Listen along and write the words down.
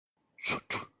Okay,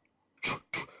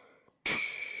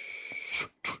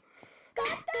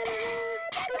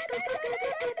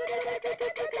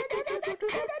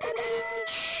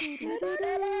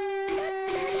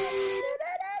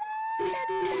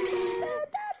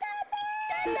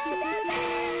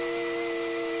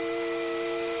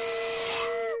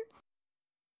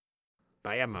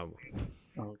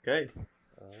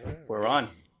 we're on.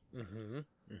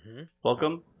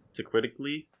 Welcome to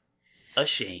Critically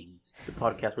Ashamed, the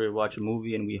podcast where we watch a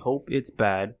movie and we hope it's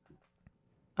bad.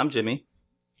 I'm Jimmy.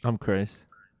 I'm Chris.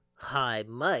 Hi,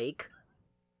 Mike.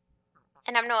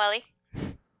 And I'm Nohely.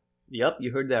 Yep,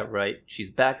 you heard that right. She's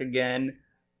back again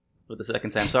for the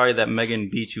second time. Sorry that Megan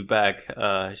beat you back.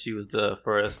 She was the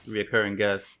first reoccurring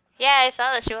guest. Yeah, I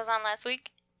saw that she was on last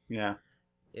week. Yeah.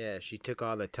 Yeah, she took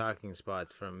all the talking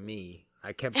spots from me.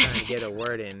 I kept trying to get a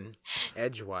word in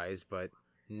edgewise, but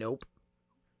nope.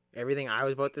 Everything I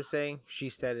was about to say, she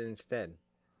said it instead.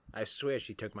 I swear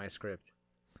she took my script.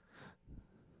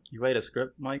 You write a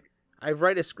script, Mike? I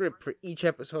write a script for each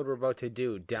episode we're about to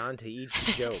do, down to each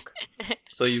joke.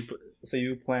 So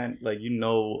you plan, like, you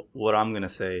know what I'm gonna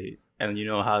say, and you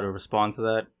know how to respond to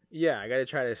that? Yeah, I gotta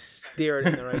try to steer it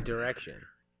in the right direction.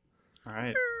 All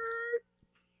right.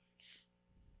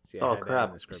 See, Oh,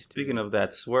 crap. Speaking of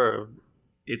that swerve,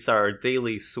 it's our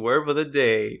daily swerve of the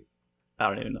day. I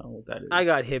don't even know what that is. I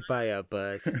got hit by a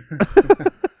bus.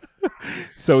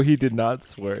 So he did not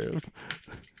swerve.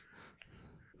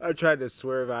 I tried to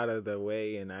swerve out of the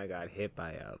way and I got hit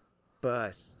by a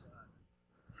bus.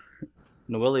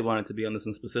 Nohely wanted to be on this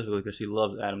one specifically because she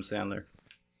loves Adam Sandler.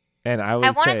 And I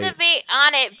wanted to be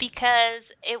on it because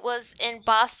it was in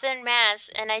Boston, Mass,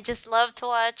 and I just love to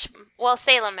watch, well,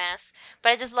 Salem, Mass,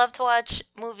 but I just love to watch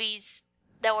movies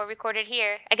that were recorded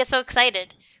here. I get so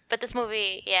excited. But this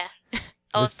movie, yeah.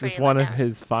 This is one of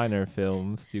his finer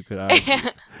films, you could argue.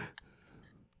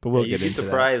 But we'll get into that. You'd be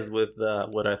surprised with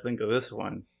what I think of this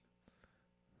one.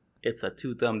 It's a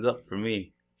 2 thumbs up for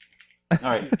me. All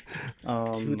right.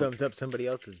 2 thumbs up somebody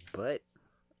else's butt.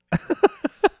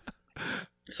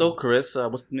 So, Chris,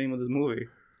 what's the name of this movie?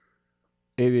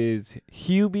 It is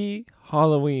Hubie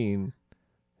Halloween.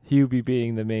 Hubie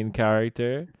being the main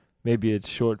character. Maybe it's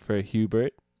short for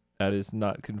Hubert. That is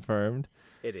not confirmed.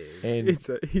 It is. And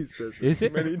he says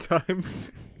it many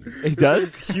times. It does?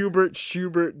 It's Hubert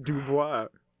Schubert Dubois.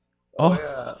 Oh,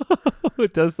 yeah.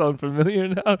 It does sound familiar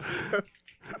now. All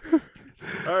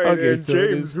right, Okay, and so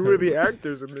James, who are the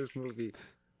actors in this movie?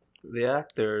 The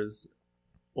actors,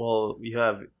 well, you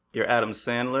have your Adam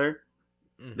Sandler.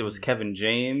 Mm-hmm. There was Kevin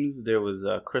James. There was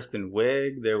Kristen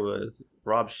Wiig. There was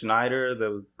Rob Schneider.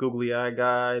 There was Googly Eye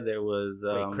Guy. There was...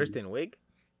 Wait, Kristen Wiig?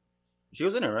 She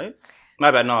was in it, right?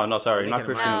 My bad. No, sorry. Not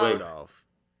Kristen Wiig. Rudolph.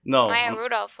 No. Maya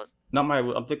Rudolph was... Not Maya.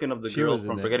 I'm thinking of the girl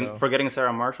from Forgetting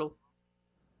Sarah Marshall.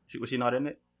 Was she not in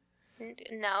it?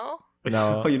 No.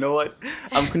 No. Oh, you know what?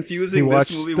 I'm confusing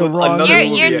this movie with wrong another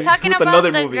movie. You're talking about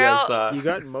another the movie girl, I saw. You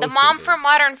got most the mom of it. from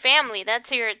Modern Family. That's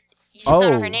who you just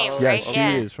know her name, yeah, right? she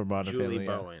Yeah. is from Modern Julie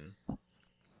Family.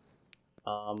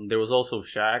 Bowen. There was also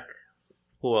Shaq.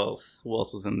 Who else? Who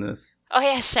else was in this? Oh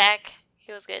yeah, Shaq.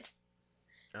 He was good.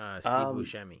 Steve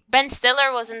Buscemi. Ben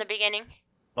Stiller was in the beginning.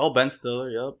 Oh, Ben Stiller.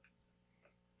 Yep.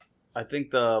 I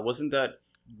think wasn't that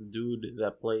the dude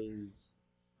that plays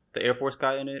the Air Force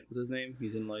guy in it? What's his name? He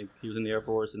was in the Air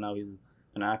Force and now he's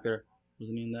an actor.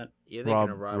 Wasn't he in that? You're thinking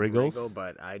of Rob Riggles? Riggle,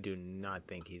 but I do not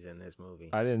think he's in this movie.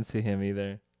 I didn't see him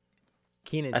either.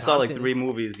 Keenan I Thompson. saw like 3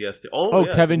 movies yesterday. Oh,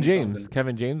 yeah, Kevin Keenan James. Thompson.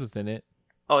 Kevin James was in it.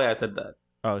 Oh yeah, I said that.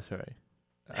 Oh, sorry.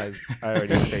 I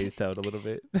already phased out a little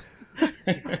bit.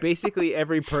 Basically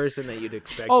every person that you'd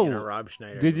expect in a Rob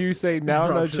Schneider Did movie. you say now? I'm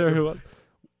Rob not sure who.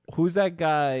 Who's that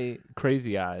guy?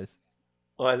 Crazy Eyes.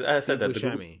 Oh, I said that.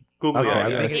 Buscemi. Google Okay, Eye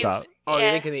I'm guy. gonna stop. Oh,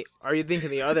 Yeah. are you thinking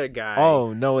the other guy?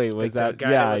 Oh no! Wait, was Like the that?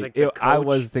 guy Yeah, that was, like, the I coach?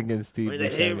 was thinking Steve. He's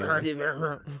like, hey,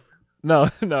 Buscemi. No. I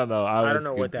don't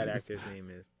know what that actor's name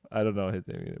is. I don't know his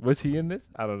name either. Was he in this?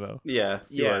 I don't know. Yeah,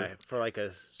 he Yeah, was. for like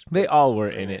a. They all were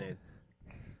in it.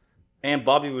 And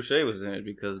Bobby Boucher was in it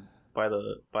because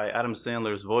by Adam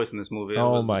Sandler's voice in this movie. It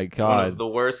Oh was my One God. of the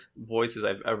worst voices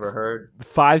I've ever heard.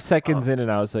 5 seconds in,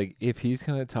 and I was like, if he's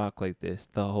gonna talk like this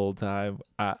the whole time,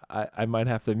 I might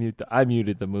have to mute. I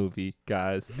muted the movie,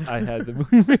 guys. I had the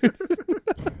movie muted.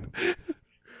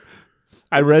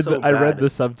 I read the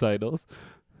subtitles.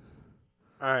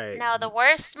 All right. Now the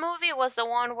worst movie was the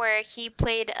one where he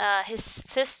played his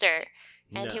sister,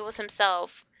 and No. he was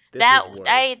himself. This that is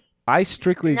worse. I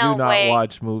strictly No do not way.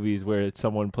 watch movies where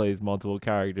someone plays multiple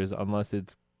characters unless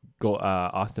it's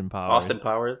Austin Powers. Austin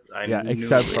Powers. I Yeah, knew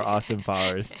except it. for Austin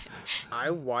Powers.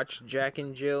 I watched Jack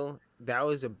and Jill that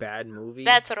was a bad movie,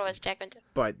 That's what it was, Jack Winter.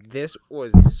 but this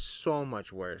was so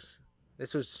much worse.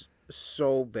 This was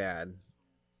so bad.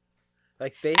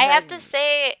 Like they I had have to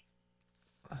say,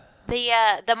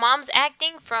 the mom's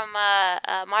acting from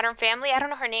Modern Family. I don't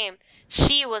know her name.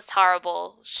 She was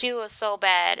horrible. She was so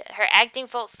bad. Her acting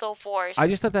felt so forced. I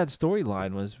just thought that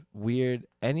storyline was weird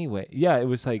anyway. Yeah, it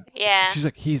was like Yeah. she's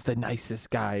like he's the nicest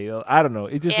guy. I don't know.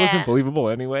 It just wasn't Yeah. believable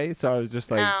anyway. So I was just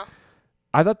like, No.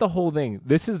 I thought the whole thing.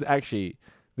 This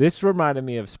reminded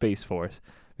me of Space Force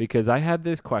because I had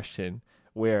this question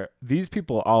where these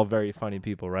people are all very funny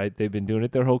people, right? They've been doing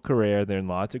it their whole career. They're in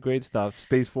lots of great stuff.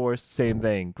 Space Force, same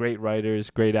thing. Great writers,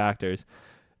 great actors.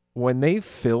 When they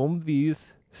filmed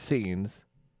these scenes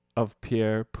of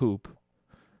Pierre poop,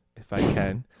 if I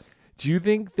can, do you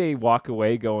think they walk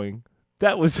away going,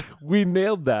 we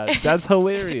nailed that. That's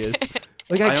hilarious.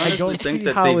 Like I I honestly don't think see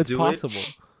that how they it's do it. possible.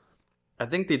 I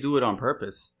think they do it on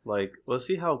purpose. Like, let's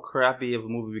see how crappy of a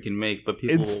movie we can make, but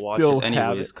people And will watch still it have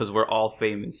anyways it. because we're all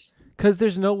famous. Because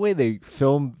there's no way they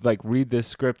film, like, read this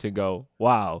script and go,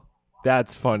 wow,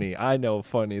 that's funny. I know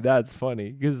funny. That's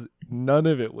funny. Because none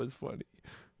of it was funny.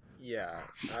 yeah.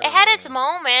 It had its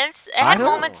moments. It I had don't-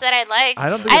 moments that I liked. I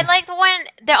don't think I it- liked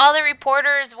when all the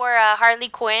reporters were Harley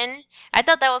Quinn. I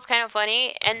thought that was kind of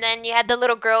funny. And then you had the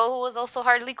little girl who was also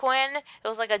Harley Quinn. It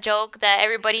was like a joke that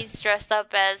everybody's dressed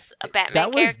up as a Batman That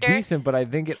was character. decent, but I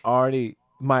think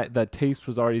the taste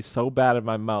was already so bad in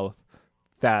my mouth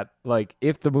that, like,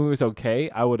 if the movie was okay,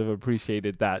 I would have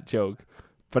appreciated that joke.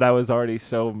 But I was already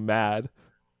so mad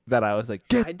that I was like,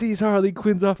 get these Harley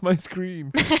Quinns off my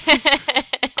screen.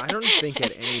 I don't think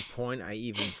at any point I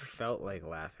even felt like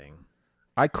laughing.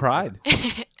 I cried.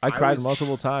 I cried was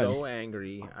multiple times. So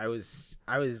angry. I was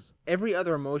every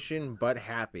other emotion but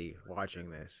happy watching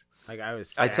this. Like I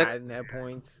was sad in that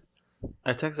point.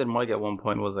 I texted Mike at one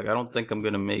point and was like, I don't think I'm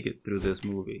going to make it through this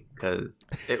movie because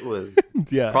it was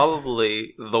Yeah.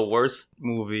 probably the worst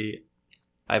movie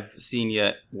I've seen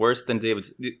yet. Worse than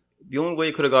David's. The only way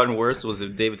it could have gotten worse was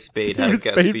if David Spade had a David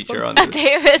guest Spade feature on this.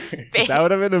 David Spade. That would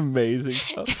have been amazing.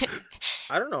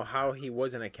 I don't know how he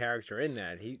wasn't a character in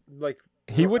that. He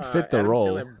would fit the Adam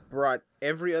role. Sandler brought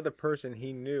every other person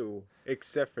he knew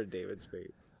except for David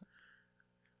Spade.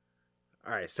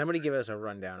 All right, somebody give us a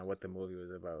rundown of what the movie was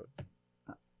about.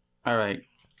 All right.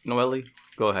 Nohely,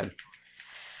 go ahead.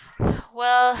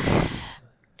 Well,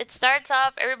 it starts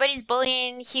off, everybody's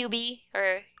bullying Hubie,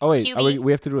 or Oh wait, Hubie.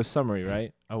 we have to do a summary,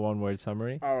 right? A one-word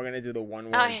summary. Oh, we're gonna do the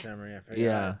one-word Oh, yeah. summary. I forgot.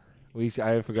 Yeah,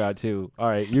 I forgot too. All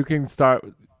right, you can start.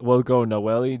 We'll go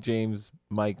Nohely, James,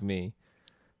 Mike, me.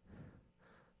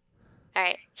 All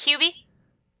right, Hubie.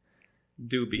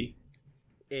 Doobie.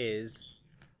 Is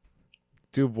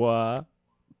Dubois.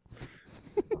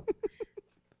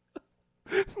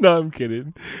 No, I'm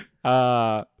kidding.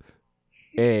 A.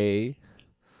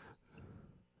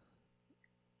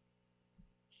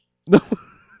 No,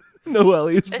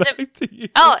 Nohely, it's Is back it- to you.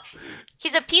 Oh,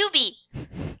 he's a pubie.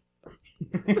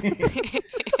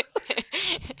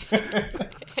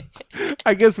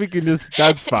 I guess we can just.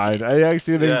 That's fine. I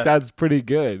actually think Yeah. that's pretty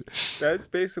good. that's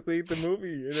basically the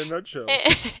movie in a nutshell.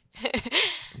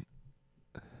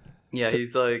 Yeah,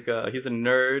 he's like he's a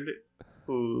nerd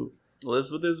who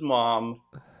lives with his mom,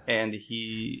 and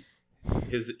he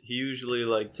usually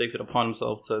like takes it upon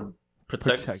himself to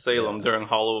protect Salem yeah. during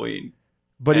Halloween.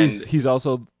 But And- he's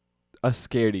also a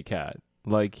scaredy cat.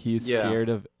 Like he's Yeah. scared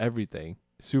of everything.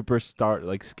 Super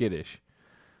like skittish.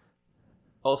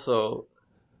 Also,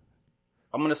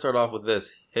 I'm gonna start off with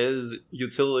this. His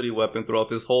utility weapon throughout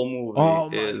this whole movie Oh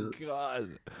my is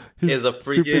god! is a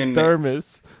stupid freaking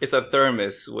thermos. It's a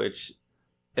thermos, which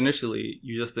initially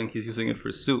you just think he's using it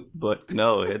for soup, but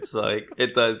no, it's like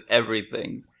it does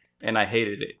everything, and I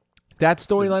hated it. That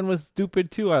storyline was stupid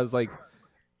too. I was like,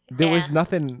 there was Yeah.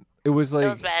 nothing. It was That like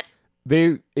was bad.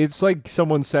 It's like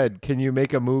someone said, "Can you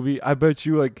make a movie?" I bet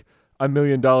you like $1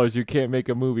 million. You can't make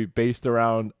a movie based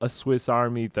around a Swiss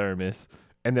Army thermos,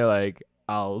 and they're like,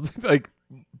 "I'll like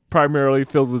primarily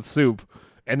filled with soup,"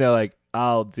 and they're like,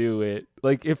 "I'll do it."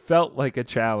 Like it felt like a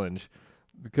challenge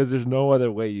because there's no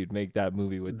other way you'd make that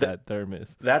movie with that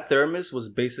thermos. That thermos was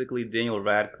basically Daniel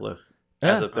Radcliffe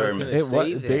as Yeah, a thermos. It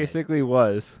Say that. basically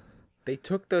was. They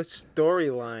took the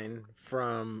storyline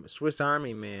from Swiss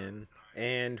Army Man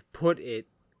and put it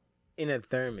in a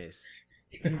thermos.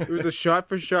 It was a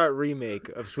shot-for-shot remake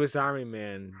of Swiss Army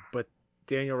Man, but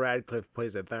Daniel Radcliffe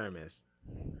plays a thermos.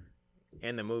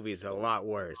 And the movie's a lot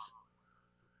worse.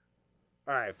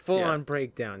 All right, full-on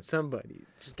breakdown. Somebody,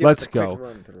 just give Let's us a quick go.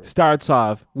 run-through. Starts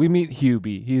off, we meet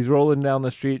Hubie. He's rolling down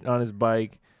the street on his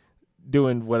bike,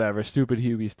 doing whatever, stupid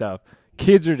Hubie stuff.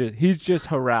 Kids are he's just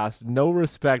harassed. No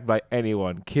respect by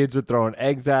anyone. Kids are throwing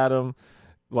eggs at him.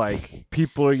 Like,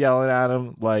 people are yelling at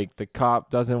him. Like, the cop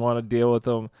doesn't want to deal with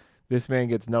him. This man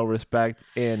gets no respect,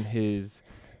 and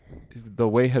the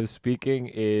way of speaking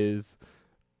is,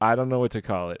 I don't know what to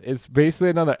call it. It's basically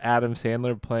another Adam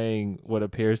Sandler playing what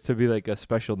appears to be like a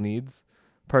special needs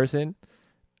person.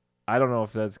 I don't know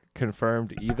if that's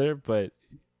confirmed either, but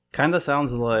Kind of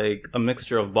sounds like a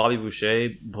mixture of Bobby Boucher,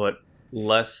 but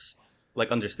less like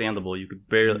understandable. You could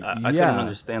barely. I couldn't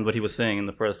understand what he was saying in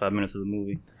the first 5 minutes of the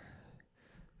movie.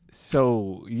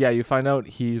 so yeah, you find out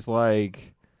he's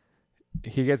like,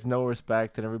 he gets no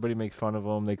respect and everybody makes fun of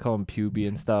him. They call him Hubie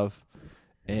and stuff.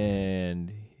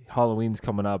 And Halloween's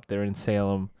coming up. They're in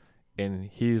Salem, and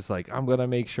he's like, I'm gonna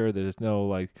make sure there's no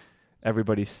like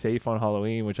everybody's safe on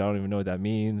Halloween, which I don't even know what that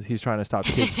means. He's trying to stop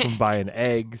kids from buying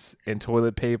eggs and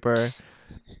toilet paper.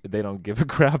 They don't give a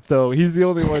crap though. He's the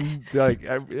only one, like,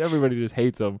 everybody just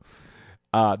hates him.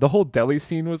 The whole deli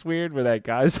scene was weird where that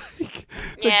guy's like,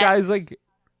 the Yeah. guy's like,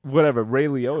 whatever, Ray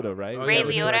Liotta, right? Oh, Ray yeah,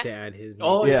 we Liotta? forgot to add his name.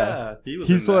 Oh Yeah. yeah,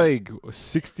 He's in that. like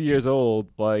 60 years old,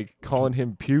 like calling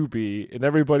him Puby, and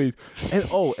everybody's and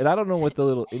I don't know what the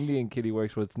little Indian kid he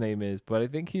works with's name is, but I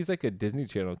think he's like a Disney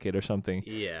Channel kid or something.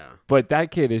 Yeah. But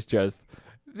that kid is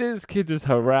this kid just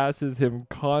harasses him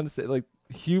constantly. Like,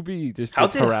 Hubie just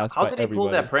gets harassed how by did he everybody. pull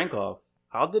that prank off?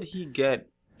 How did he get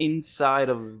inside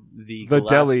of the The glass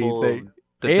deli full thing. of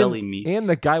the deli meats? And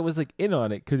the guy was like in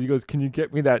on it because he goes, "Can you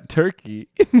get me that turkey?"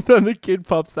 And then the kid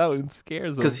pops out and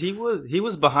scares him. Because he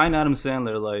was behind Adam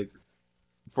Sandler like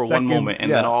for Seconds, one moment, and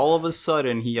yeah. then all of a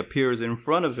sudden he appears in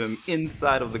front of him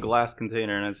inside of the glass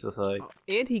container, and it's just like,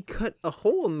 And he cut a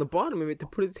hole in the bottom of it to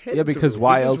put his head. Yeah, because through.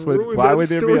 why He just else would ruined why that would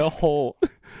there be a story. hole?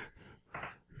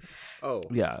 Oh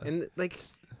Yeah. and like,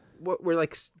 what we're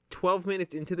like 12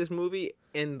 minutes into this movie,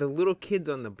 and the little kids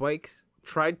on the bikes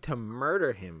tried to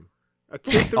murder him. A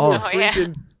kid threw Oh. a Oh, yeah.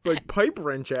 freaking like pipe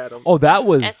wrench at him. Oh, that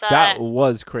was I saw that that.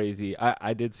 was crazy.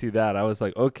 I did see that. I was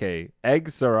like, okay,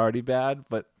 eggs are already bad,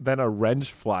 but then a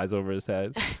wrench flies over his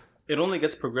head. it only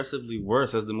gets progressively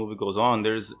worse as the movie goes on.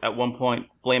 There's at one point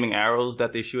flaming arrows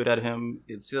that they shoot at him.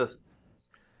 It's just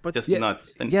Yeah,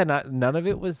 nuts. And Yeah, none of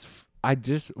it was. I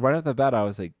just right off the bat, I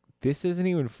was like, this isn't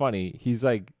even funny. He's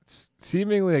like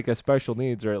seemingly like a special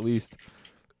needs, or at least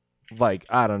like,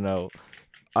 I don't know,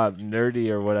 a nerdy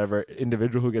or whatever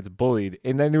individual who gets bullied,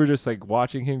 and then you were just like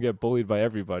watching him get bullied by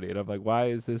everybody, and I'm like, why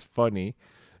is this funny?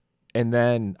 And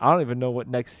then I don't even know what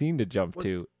next scene to jump Well,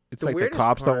 to. It's the like the weirdest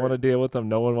cops don't part- want to deal with him.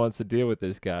 No one wants to deal with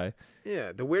this guy.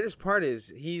 Yeah, the weirdest part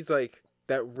is he's like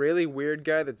that really weird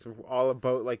guy that's all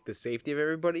about like the safety of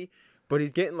everybody, but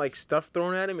he's getting like stuff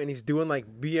thrown at him, and he's doing like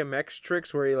BMX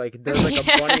tricks where he like does like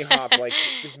a bunny hop, like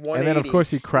 180. And then of course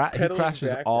he pedaling crashes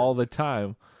backwards. all the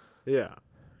time. Yeah,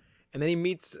 and then he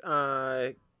meets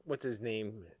what's his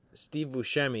name, Steve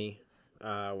Buscemi.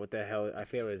 What the hell? I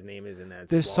forget what his name is in that.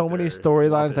 It's There's so many Walter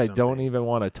storylines I don't something. even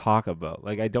want to talk about.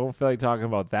 Like, I don't feel like talking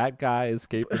about that guy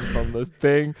escaping from the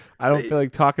thing. I don't feel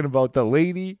like talking about the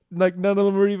lady. Like, none of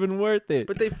them are even worth it.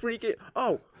 But they freak it.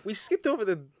 Oh, we skipped over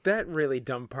that really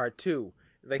dumb part too.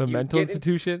 Like The you mental get in-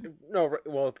 institution. No,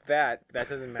 well that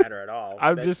doesn't matter at all.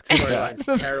 I'm That just kidding.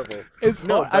 storyline's terrible. It's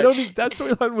No, I don't even. That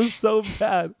storyline was so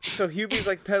bad. So Hubie's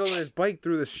like pedaling his bike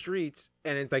through the streets,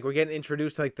 and it's like we're getting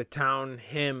introduced to like the town,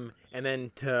 him, and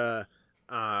then to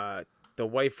the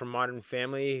wife from Modern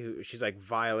Family, who she's like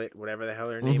Violet, whatever the hell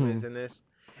her name Mhm. is in this.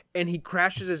 And he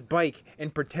crashes his bike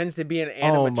and pretends to be an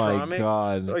Oh animatronic. my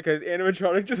god. Like an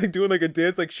animatronic, just like doing like a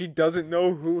dance, like she doesn't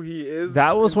know who he is.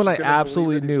 That was and when I she's gonna believe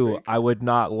absolutely that he's knew fake. I would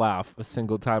not laugh a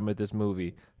single time at this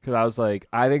movie, because I was like,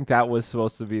 I think that was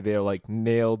supposed to be their like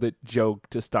nailed it joke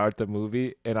to start the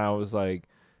movie, and I was like,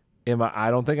 I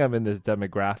don't think I'm in this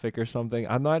demographic or something.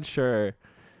 I'm not sure.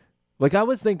 Like, I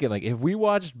was thinking, like, if we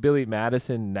watched Billy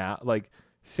Madison now, like,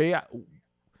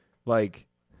 like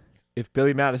if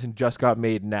Billy Madison just got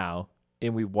made now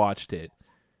and we watched it,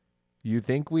 you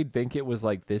think we'd think it was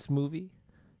like this movie?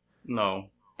 no.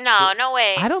 No, no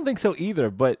way. I don't think so either,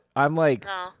 but I'm like,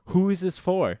 No. who is this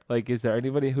for? Like, is there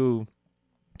anybody who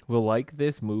will like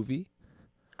this movie?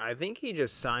 I think he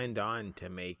just signed on to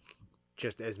make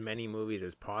just as many movies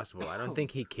as possible. I don't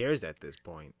think he cares at this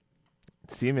point.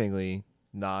 Seemingly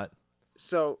not.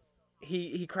 So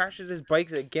he crashes his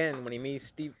bikes again when he meets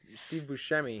Steve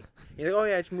Buscemi. He's like, "Oh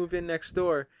yeah, I just moved in next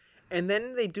door," and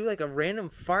then they do like a random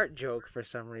fart joke for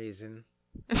some reason.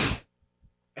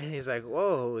 And he's like,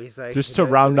 "Whoa!" He's like, Just to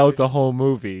round out the whole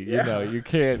movie, Yeah. you know, you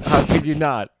can't. How could you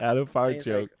not add a And fart he's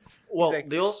joke? like, Well, like-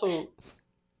 they also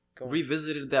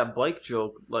revisited that bike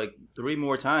joke like 3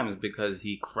 more times because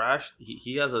he crashed.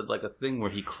 He has a thing where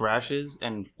he crashes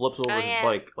and flips over his yeah.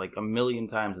 bike like a million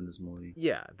times in this movie.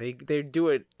 Yeah, they do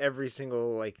it every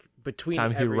single between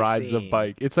Time he every rides scene. a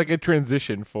bike. It's like a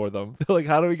transition for them. They're like,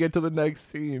 how do we get to the next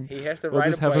scene? He has to We'll ride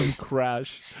just a have him bike,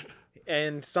 crash.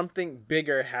 and something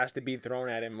bigger has to be thrown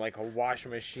at him, like a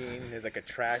washing machine. There's like a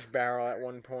trash barrel at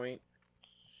one point.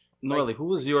 Nohely, who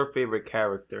was your favorite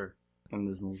character in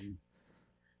this movie?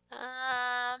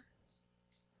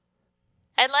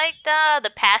 I liked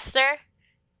the pastor.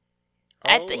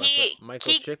 Michael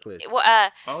Chiklis.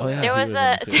 Oh yeah. There he was was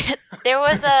a in it too. there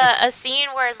was a scene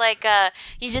where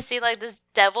you just see like this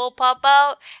devil pop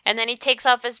out, and then he takes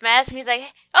off his mask and he's like,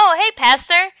 "Oh, hey,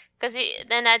 pastor." Because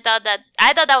then I thought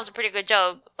that was a pretty good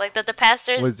joke, like that the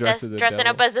pastor's Was dressed as the dressing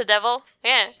up devil? as the devil.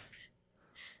 Yeah.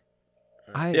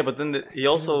 Yeah, but then he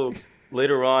also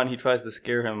later on he tries to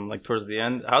scare him like towards the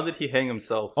end. How did he hang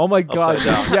himself? Oh my god! upside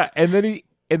down? Yeah,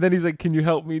 and then he's like, "Can you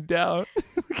help me down?"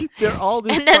 They're all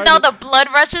just And then trying all to- the blood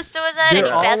rushes to his head, and They're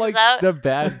he all passes like out. the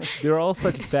bad. They're all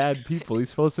such bad people. He's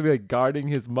supposed to be like guarding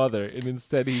his mother, and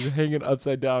instead he's hanging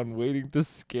upside down, waiting to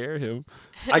scare him.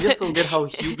 I just don't get how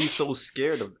Hubie's so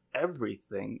scared of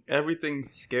everything. Everything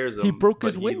scares him. He broke but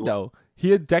his window. He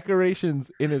had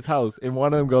decorations in his house, and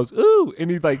one of them goes, "Ooh!" and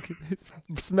he like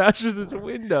smashes his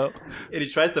window. And he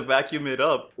tries to vacuum it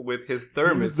up with his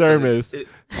thermos. His thermos.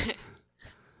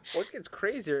 What gets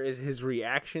crazier is his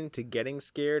reaction to getting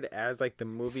scared as the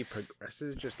movie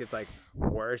progresses just gets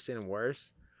worse and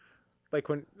worse. Like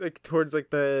when towards the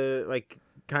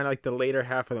kind of the later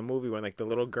half of the movie when the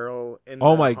little girl in the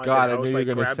Oh my haunted God, I house, knew you were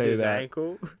gonna grabs say his that.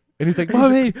 ankle. And he's like,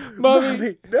 "Mommy,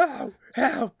 mommy." No,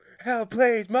 help,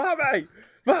 please, mommy.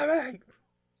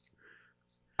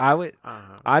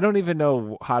 I don't even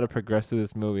know how to progress through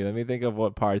this movie. Let me think of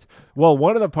what parts. Well,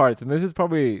 one of the parts, and this is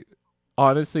probably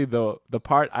honestly the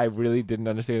part I really didn't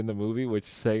understand in the movie, which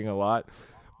is saying a lot.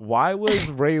 Why was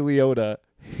Ray Liotta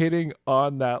hitting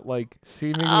on that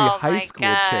seemingly Oh high my school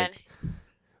God. chick?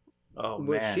 Oh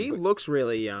Well, man. she looks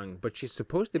really young, but she's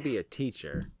supposed to be a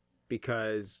teacher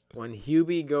because when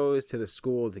Hubie goes to the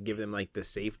school to give them the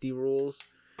safety rules,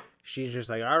 she's just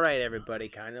like, "All right, everybody,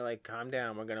 kind of calm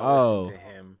down. We're gonna listen to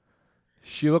him."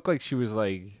 She looked like she was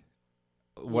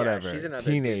whatever, Yeah, she's another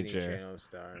teenager. Disney Channel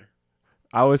star.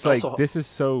 I was like, Also- this is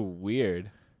so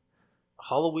weird.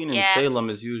 Halloween in Yeah. Salem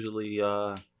is usually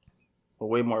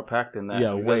way more packed than that. Yeah,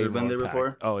 Have you guys way ever been more there packed.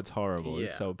 before? Oh, it's horrible.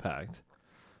 It's Yeah. so packed.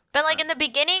 But in the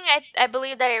beginning, I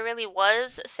believe that it really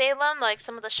was Salem,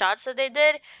 some of the shots that they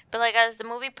did. But as the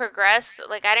movie progressed,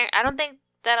 I don't think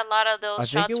that a lot of I those think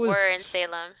shots it was- were in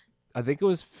Salem. I think it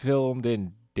was filmed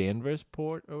in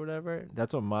Danversport or whatever.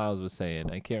 That's what Miles was saying.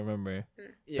 I can't remember.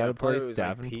 Yeah, a part of place, it was,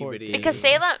 Davenport? Peabody. Because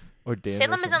Salem Or Danvers.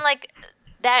 Salem isn't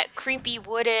that creepy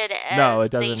wooded as No,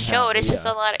 it they doesn't showed. have- It's just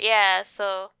yeah. a lot of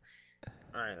so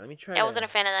All right, let me try. I wasn't a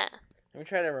fan of that. Let me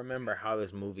try to remember how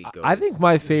this movie goes. I think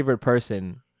my favorite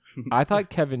person, I thought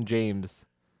Kevin James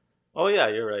Oh yeah,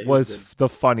 you're right. He was good. the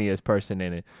funniest person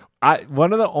in it.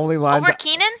 One of the only lines Over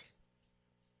Keenan?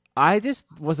 I just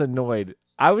was annoyed.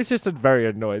 I was just very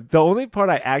annoyed. The only part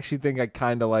I actually think I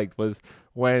kind of liked was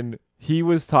when he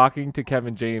was talking to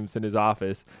Kevin James in his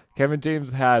office. Kevin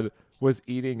James was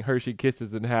eating Hershey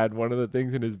Kisses and had one of the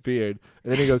things in his beard.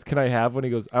 And then he goes, "Can I have one?" He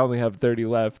goes, "I only have 30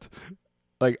 left."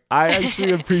 I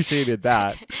actually appreciated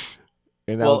that.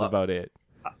 And that Well, was about it.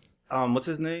 What's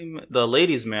his name? The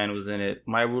ladies' man was in it.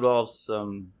 Maya Rudolph's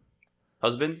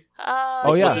husband.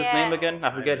 Oh yeah. What's his name again?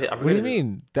 I forget. I forget What do you his-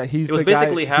 mean? That he's It was the guy,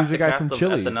 basically half he's the the guy cast from of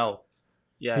Chili's. SNL.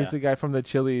 Yeah, He's yeah. the guy from the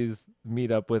Chili's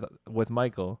meetup with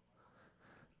Michael.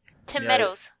 Tim Yeah,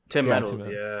 Meadows. Tim Yeah, Meadows. Tim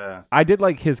Meadows. Yeah. I did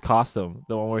like his costume,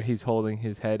 the one where he's holding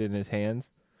his head in his hands.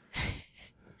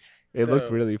 It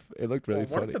looked really One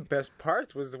funny. of the best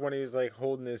parts was when he was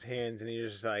holding his hands and he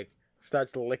just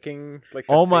starts licking the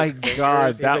Oh my fake fingers. God,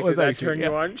 He's that like, was "Does that actually- turn you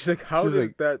yeah. on?" She's like, "How She's is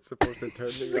like- that supposed to turn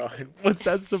She's me like, on?" What's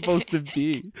that supposed to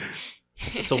be?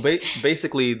 So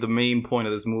basically, the main point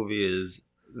of this movie is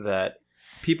that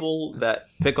people that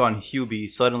pick on Hubie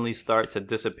suddenly start to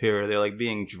disappear. They're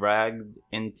being dragged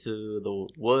into the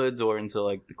woods or into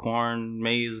the corn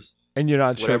maze. And you're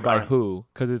not sure Whatever. by who,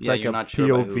 because it's Yeah, like a you're not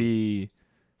sure by POV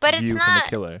But it's view from the not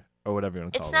killer or whatever you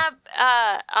want to call it's it.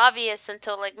 not obvious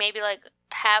until maybe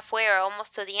halfway or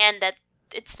almost to the end that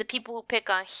it's the people who pick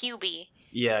on Hubie.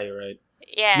 Yeah, you're right.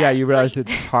 Yeah. Yeah, you so realize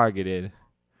it's targeted.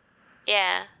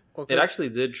 Yeah. It actually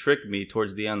did trick me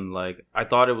towards the end. I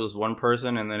thought it was one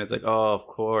person, and then it's oh, of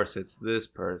course, it's this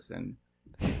person.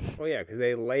 Well, yeah, because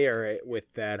they layer it with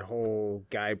that whole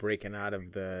guy breaking out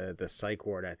of the psych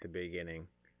ward at the beginning.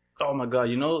 Oh my god,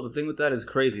 the thing with that is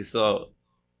crazy. So,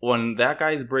 when that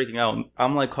guy's breaking out,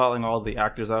 I'm like calling all the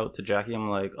actors out to Jackie. I'm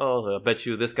like, oh, I bet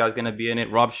you this guy's gonna be in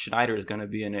it. Rob Schneider is gonna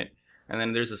be in it. And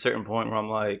then there's a certain point where I'm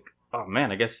like, oh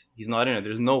man, I guess he's not in it.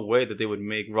 There's no way that they would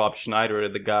make Rob Schneider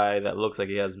the guy that looks like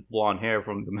he has blonde hair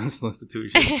from the mental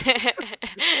institution.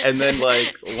 And then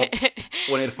like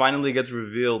when it finally gets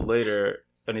revealed later,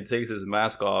 and he takes his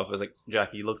mask off, it's like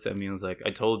Jackie looks at me and was like, "I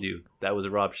told you that was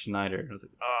Rob Schneider." I was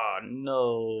like, "Oh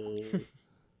no."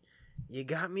 You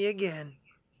got me again.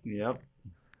 Yep.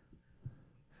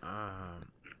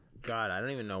 God, I don't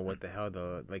even know what the hell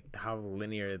how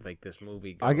linear like this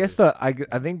movie goes. I guess I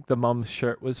think the mom's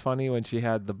shirt was funny when she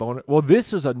had the boner. Well,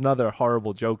 this was another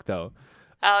horrible joke though.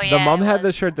 Oh yeah. The mom it had the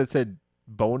was. shirt that said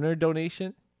boner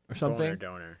donation or something. Boner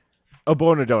donor. A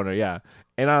boner donor, yeah.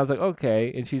 And I was like,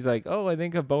 okay. And she's like, oh, I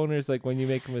think a boner is like when you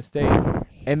make a mistake.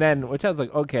 And then, which I was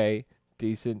like, okay,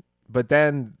 decent. But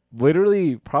then,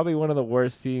 literally, probably one of the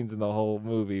worst scenes in the whole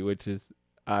movie, which is,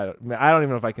 I don't even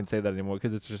know if I can say that anymore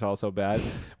because it's just all so bad.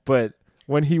 But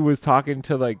when he was talking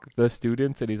to like the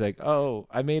students and he's like, oh,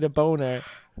 I made a boner.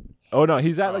 Oh no,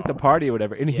 he's at like the party or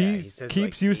whatever, and Yeah, he he says,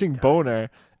 keeps like, using 8 times. boner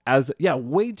as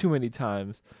way too many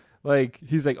times. Like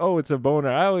he's like, oh, it's a boner.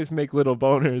 I always make little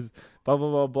boners. Blah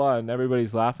blah blah blah, and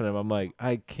everybody's laughing at him. I'm like,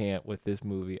 I can't with this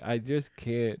movie. I just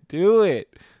can't do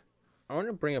it. I want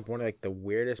to bring up one of like the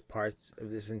weirdest parts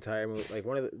of this entire movie. Like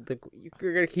one of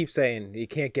you're gonna keep saying you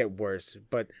can't get worse,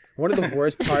 but one of the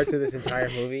worst parts of this entire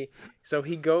movie. So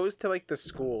he goes to like the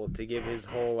school to give his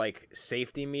whole like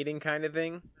safety meeting kind of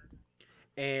thing,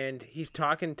 and he's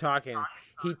talking.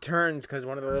 He turns because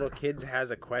one of the little kids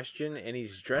has a question, and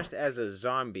he's dressed as a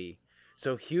zombie.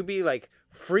 So Hubie like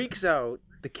freaks out.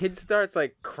 The kid starts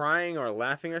like crying or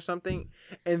laughing or something,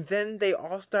 and then they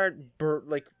all start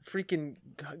like freaking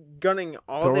gunning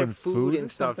all their Throwing food or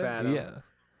and stuff something? at him. Yeah.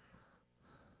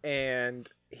 And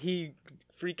he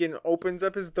freaking opens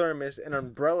up his thermos. An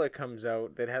umbrella comes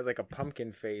out that has like a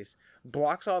pumpkin face,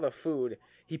 blocks all the food.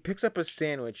 He picks up a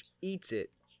sandwich, eats it,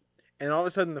 and all of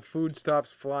a sudden the food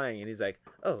stops flying. And he's like,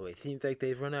 "Oh, it seems like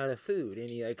they've run out of food." And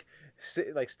he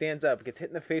like stands up, gets hit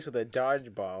in the face with a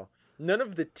dodgeball. None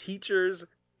of the teachers,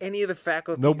 any of the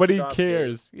faculty, Nobody stopped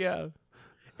cares. it. Yeah.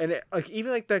 And like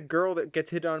even like that girl that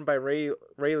gets hit on by Ray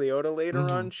Liotta later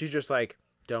Mm-hmm. on, she's just like,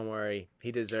 "Don't worry,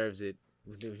 he deserves it."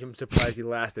 I'm surprised he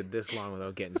lasted this long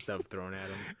without getting stuff thrown at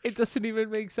him. It doesn't even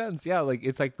make sense. Yeah, like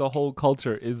it's like the whole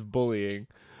culture is bullying.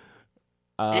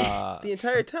 The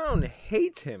entire town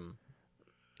hates him.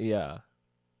 Yeah.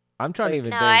 I'm trying to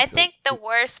even No, think. I think the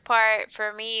worst part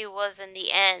for me was in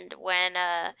the end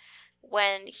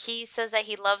when he says that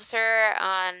he loves her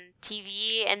on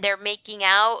TV and they're making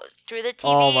out through the TV.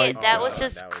 Oh my That was God,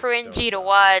 just that was cringy so to dumb.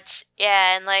 watch.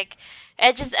 Yeah, and like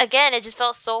it just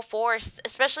felt so forced,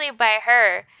 especially by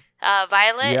her.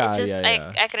 Violet, Yeah, it just yeah,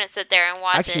 yeah. I couldn't sit there and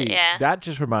watch Actually, it. Yeah. that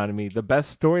just reminded me the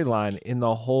best storyline in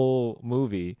the whole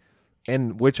movie,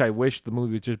 and which I wish the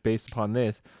movie was just based upon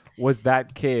this, was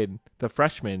that kid, the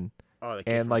freshman, Oh, the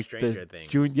kid and from like Stranger the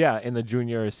Things. and the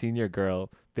junior or senior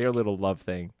girl, their little love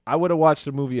thing. I would have watched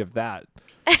a movie of that.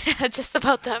 Just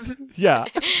about them. Yeah,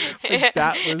 like,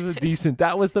 that was a decent.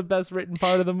 That was the best written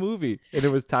part of the movie, and it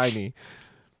was tiny.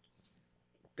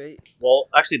 They Well,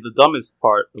 actually, the dumbest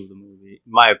part of the movie,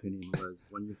 in my opinion, was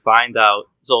when you find out.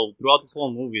 So throughout this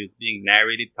whole movie, it's being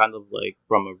narrated kind of like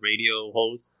from a radio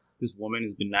host. This woman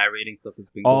has been narrating stuff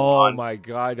that's been going Oh on. my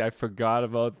god, I forgot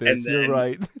about this. And You're then-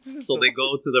 right. So they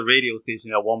go to the radio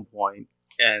station at one point,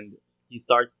 and he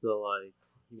starts to like.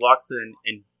 He walks in,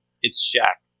 and it's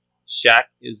Shaq. Shaq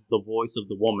is the voice of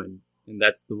the woman, and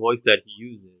that's the voice that he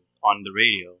uses on the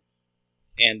radio.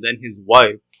 And then his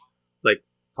wife, like,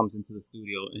 comes into the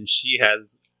studio, and she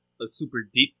has a super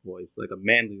deep voice, like a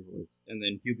manly voice. And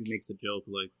then Hubie makes a joke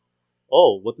like,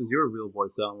 "Oh, what does your real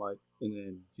voice sound like?" And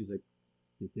then she's like,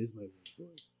 "This is my real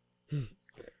voice."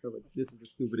 They're like, "This is the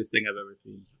stupidest thing I've ever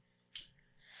seen."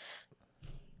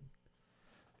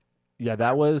 Yeah,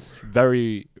 that was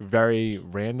very, very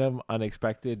random,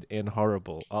 unexpected, and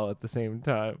horrible all at the same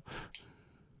time.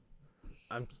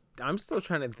 I'm still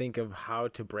trying to think of how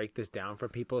to break this down for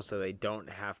people so they don't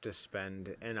have to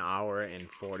spend an hour and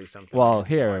 40 something Well, minutes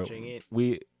here watching it.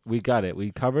 we got it.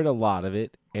 We covered a lot of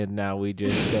it, and now we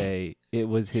just say it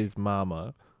was his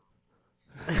mama.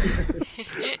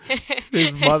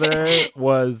 His mother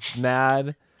was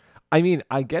mad. I mean,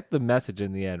 I get the message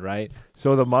in the end, right?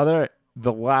 So the mother,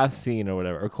 the last scene or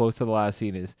whatever, or close to the last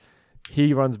scene, is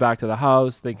he runs back to the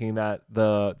house thinking that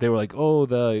they were like, oh,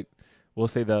 we'll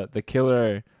say the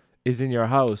killer is in your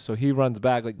house. So he runs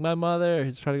back like, my mother.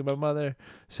 He's trying to get my mother.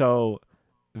 So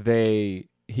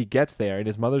he gets there, and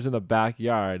his mother's in the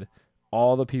backyard.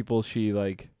 All the people she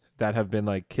like that have been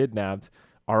like kidnapped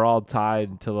are all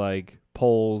tied to like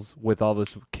poles with all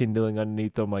this kindling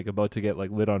underneath them, like about to get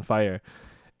like lit on fire.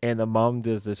 And the mom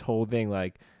does this whole thing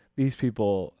like, these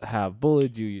people have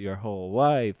bullied you your whole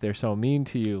life. They're so mean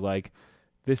to you. Like,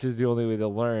 this is the only way to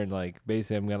learn. Like,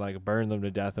 basically, I'm gonna like burn them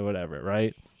to death or whatever,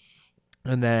 right?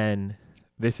 And then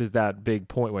this is that big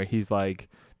point where he's like,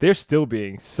 they're still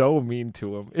being so mean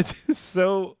to him. It's just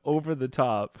so over the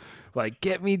top. Like,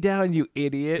 get me down, you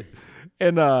idiot.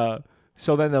 And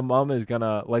so then the mom is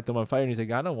gonna light them on fire, and he's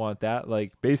like, I don't want that.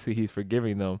 Like, basically, he's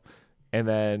forgiving them, and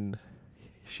then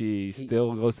she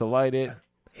still goes to light it.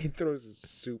 He throws his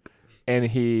soup. And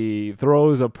he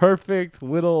throws a perfect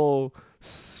little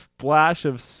splash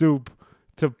of soup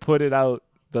to put it out,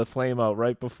 the flame out,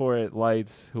 right before it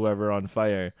lights whoever on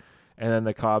fire. And then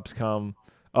the cops come.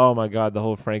 Oh my God, the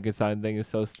whole Frankenstein thing is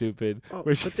so stupid.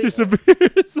 Where she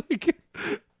disappears. Like,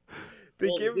 they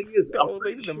give the old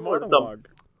lady the monologue.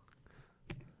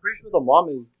 Pretty sure the mom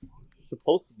is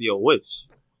supposed to be a witch,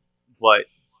 but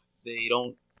they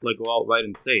don't like go out right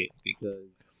and say it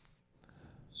because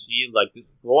she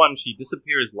for one, she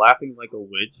disappears laughing like a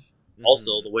witch. Mm-hmm.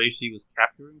 Also, the way she was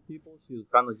capturing people, she was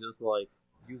kind of just like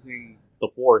using the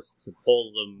force to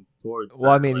pull them towards.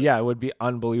 Well, I mean, yeah, it would be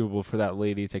unbelievable for that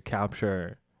lady to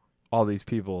capture all these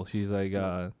people. She's like,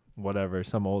 whatever,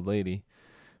 some old lady.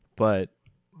 But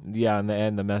yeah, in the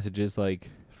end, the message is like,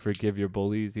 forgive your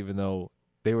bullies, even though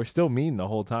they were still mean the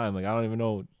whole time. Like, I don't even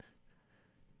know.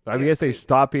 I guess they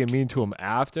stopped being mean to him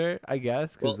after, I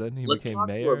guess, because then he became mayor. Let's talk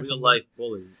to a real-life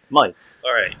bully. Mike,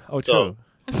 all right. Oh, so,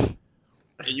 true.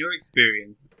 In your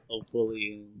experience of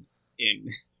bullying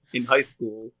in high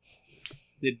school,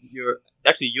 you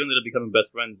ended up becoming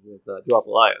best friends with Joe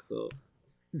Apalaya, so...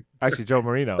 Actually, Joe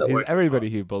Marino.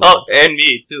 Everybody he bullied. Oh, and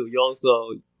me, too. You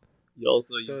also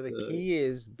so used to... So the key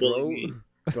is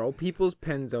throw people's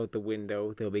pens out the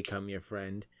window, they'll become your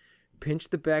friend. Pinch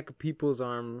the back of people's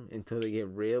arm until they get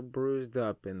real bruised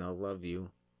up and they'll love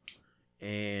you.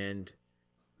 And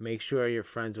make sure you're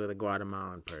friends with a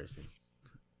Guatemalan person.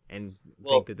 And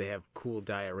think that they have cool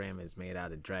dioramas made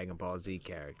out of Dragon Ball Z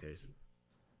characters.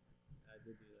 I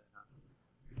did do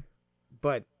that.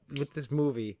 But with this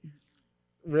movie,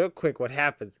 real quick, what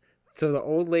happens? So the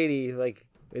old lady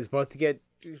is about to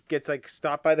gets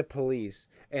stopped by the police,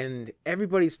 and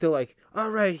everybody's still like,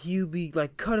 all right, Hubie,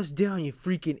 cut us down, you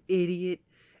freaking idiot.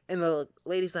 And the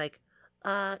lady's like,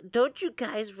 don't you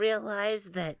guys realize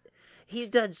that he's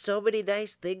done so many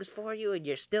nice things for you and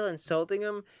you're still insulting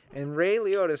him? And Ray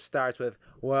Liotta starts with,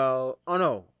 well, oh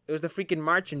no, it was the freaking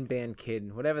marching band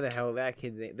kid, whatever the hell that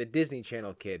kid's name, the Disney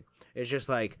Channel kid. It's just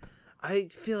like, I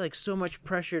feel like so much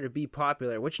pressure to be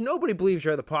popular, which nobody believes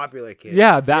you're the popular kid.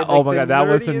 Yeah, that. Oh my God, that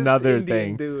was another Indian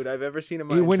thing, dude I've ever seen in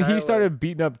my when entire he started life.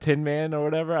 beating up Tin Man or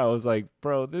whatever, I was like,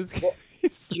 bro, this.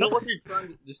 You know what they're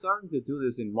starting to do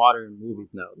this in modern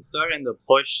movies now. They're starting to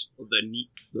push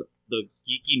the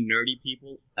geeky, nerdy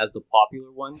people as the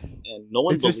popular ones, and no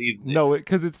one believes it. No,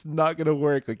 because it's not gonna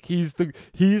work. Like he's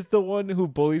the one who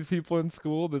bullies people in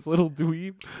school. This little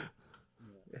dweeb.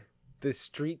 The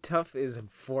street tough is a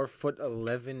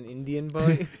 4'11" Indian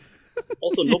boy.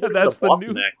 Also, nobody has a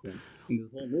Boston accent in the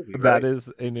whole movie. Right? That is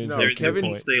an interesting Kevin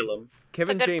point. Salem.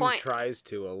 Kevin James tries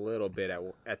to a little bit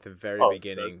at the very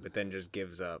beginning, but then just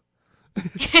gives up.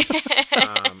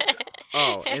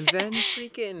 And then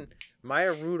freaking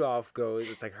Maya Rudolph goes.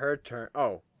 It's like her turn.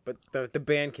 Oh, but the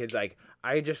band kid's like,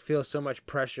 I just feel so much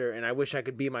pressure, and I wish I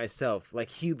could be myself, like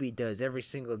Hubie does every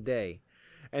single day.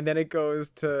 And then it goes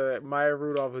to Maya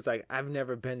Rudolph, who's like, I've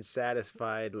never been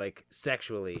satisfied,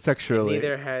 sexually.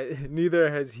 Neither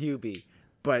has Hubie.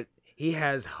 But he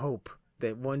has hope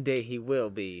that one day he will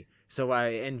be. So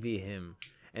I envy him.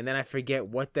 And then I forget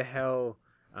what the hell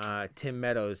Tim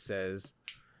Meadows says.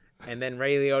 And then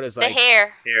Ray Liotta's like... The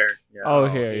hair. Yeah. Oh,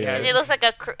 hair, yeah. It looks like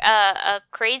a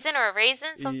craisin or a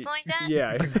raisin, something like that.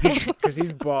 Yeah, because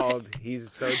he's bald. He's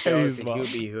so jealous of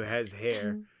Hubie, who has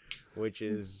hair. Which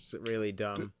is really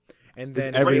dumb. And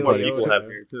then everybody people have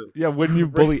hair too. Yeah, wouldn't you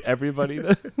bully everybody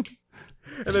then?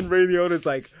 And then Ray Liotta's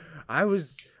like, I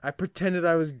pretended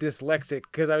I was dyslexic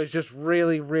because I was just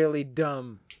really, really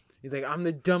dumb. He's like, I'm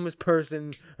the dumbest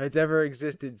person that's ever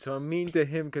existed, so I'm mean to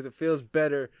him because it feels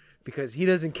better because he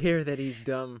doesn't care that he's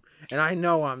dumb, and I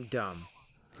know I'm dumb.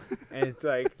 And it's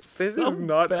like, this is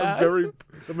not bad. I'm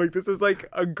like, this is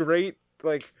a great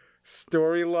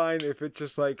storyline if it's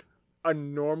just a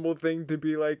normal thing to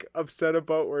be upset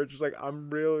about, where it's just I'm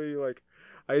really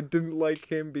I didn't like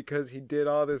him because he did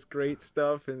all this great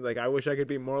stuff, and like I wish I could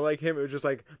be more like him. It was just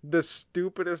like the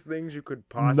stupidest things you could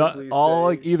Not possibly all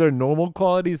say. like either normal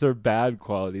qualities or bad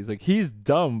qualities. Like he's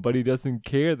dumb, but he doesn't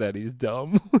care that he's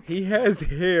dumb. He has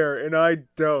hair and I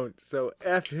don't, so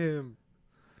F him.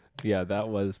 Yeah, that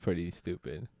was pretty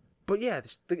stupid. But yeah,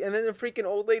 and then the freaking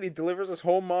old lady delivers this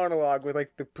whole monologue with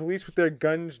like the police with their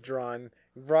guns drawn,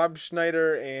 Rob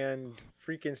Schneider and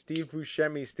freaking Steve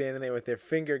Buscemi standing there with their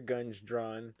finger guns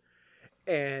drawn,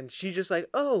 and she's just like,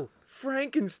 "Oh,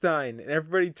 Frankenstein!" And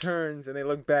everybody turns and they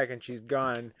look back and she's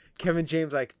gone. Kevin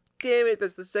James like, "Damn it,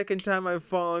 that's the second time I've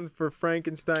fallen for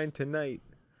Frankenstein tonight."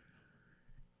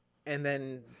 And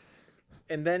then,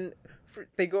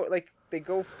 they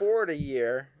go forward a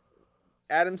year.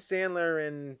 Adam Sandler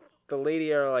and the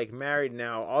lady are like married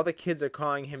now. All the kids are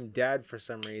calling him dad for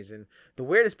some reason. The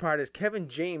weirdest part is Kevin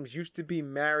James used to be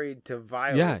married to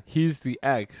Violet. Yeah, he's the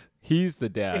ex. He's the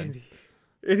dad.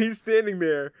 And he's standing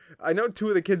there. I know two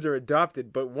of the kids are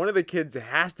adopted, but one of the kids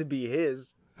has to be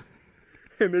his.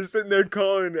 And they're sitting there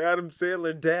calling Adam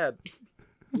Sandler dad.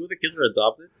 Two of the kids are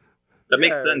adopted? That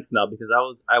makes sense now, because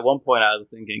at one point I was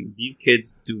thinking, these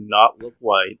kids do not look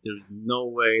white. There's no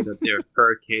way that they're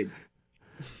her kids.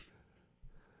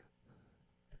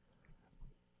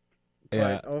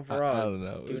 But overall, I don't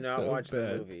know. do It's not so watch the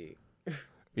bad. movie.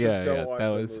 Yeah, Don't yeah, watch that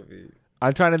the was. movie.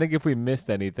 I'm trying to think if we missed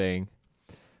anything.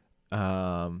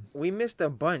 We missed a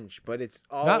bunch, but it's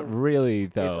all Not really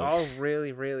though. It's all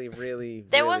really, really, really.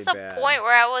 There really was a bad. point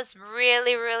where I was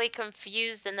really, really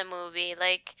confused in the movie.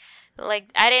 Like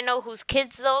I didn't know whose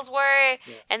kids those were,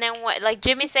 and then like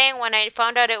Jimmy saying, when I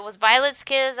found out it was Violet's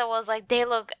kids, I was like, they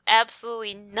look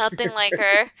absolutely nothing like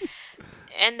her.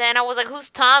 And then I was like, who's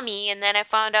Tommy? And then I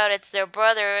found out it's their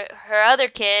brother, her other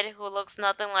kid, who looks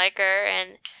nothing like her.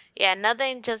 And yeah,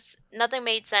 nothing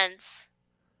made sense.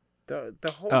 The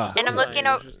whole And I'm looking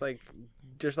storyline up. is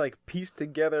just like pieced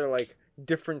together like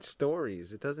different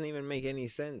stories. It doesn't even make any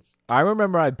sense. I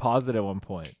remember I paused it at one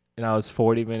point, and I was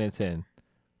 40 minutes in,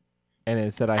 and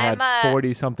it said I had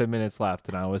 40 something minutes left,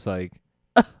 and I was like,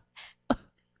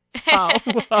 how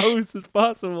is this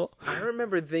possible? I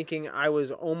remember thinking I was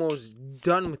almost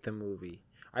done with the movie.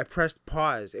 I pressed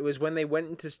pause. It was when they went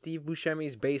into Steve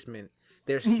Buscemi's basement.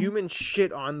 There's human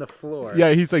shit on the floor.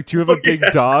 Yeah, he's like, do you have a big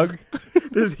dog?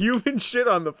 There's human shit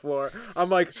on the floor. I'm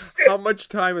like, how much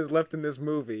time is left in this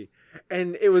movie?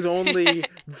 And it was only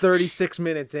 36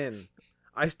 minutes in.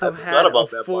 I still had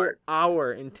a full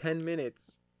hour and 10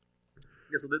 minutes.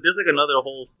 Yeah, so there's like another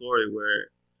whole story where,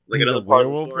 like He's another a part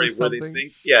of the werewolf story or where they something?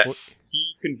 think,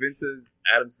 he convinces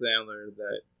Adam Sandler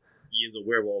that he is a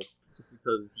werewolf just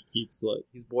because he keeps like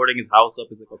he's boarding his house up.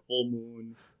 It's like a full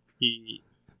moon.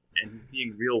 And he's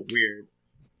being real weird.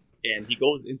 And he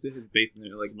goes into his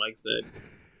basement, like Mike said.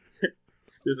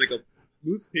 There's like a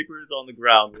newspapers on the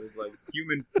ground with like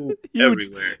human poop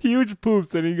everywhere. Huge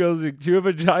poops, and he goes, do you have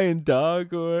a giant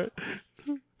dog? Or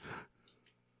and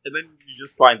then you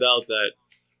just find out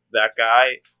that guy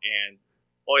and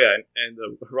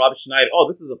Rob Schneider. Oh,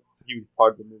 this is a huge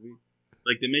part of the movie.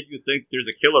 Like, they make you think there's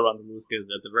a killer on the loose because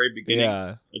at the very beginning,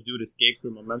 a dude escapes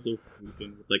from a mental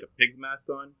institution with like a pig mask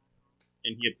on,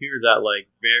 and he appears at like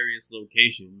various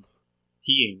locations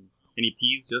peeing, and he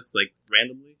pees just like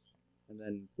randomly, and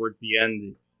then towards the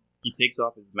end, he takes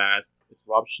off his mask. It's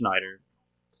Rob Schneider,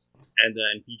 and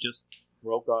then he just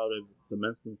broke out of the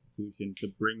mental institution to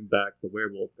bring back the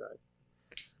werewolf guy.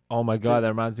 oh my god, that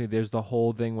reminds me. There's the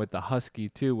whole thing with the husky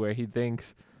too, where he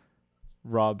thinks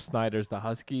Rob Schneider's the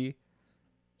husky,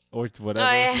 or whatever.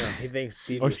 Oh, yeah. No, he thinks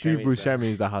Steve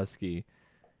Buscemi is the husky.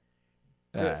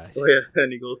 And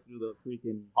he goes through the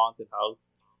freaking haunted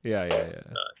house. Yeah.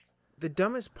 The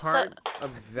dumbest part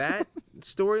of that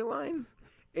storyline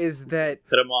is that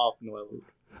Cut him off, Nohely.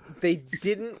 they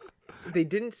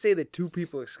didn't say that two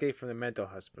people escaped from the mental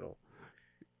hospital.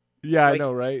 Yeah, Like, I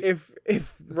know, right?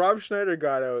 If Rob Schneider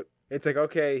got out, it's like,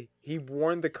 okay, he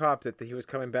warned the cop that he was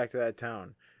coming back to that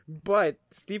town. But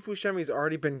Steve Buscemi's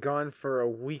already been gone for a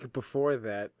week before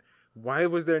that. Why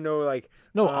was there no like?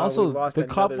 No, we also lost the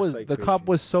cop another was psych the cop patient.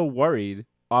 was so worried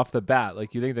off the bat.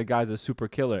 Like, you think the guy's a super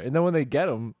killer, and then when they get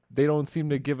him, they don't seem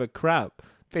to give a crap.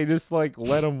 They just like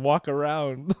let him walk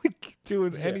around, like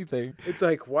doing anything. It's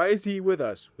like, why is he with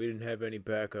us? We didn't have any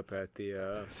backup at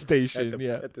the Station,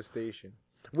 at the station.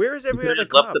 Where is every They other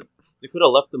just left cop? they could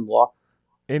have left him locked.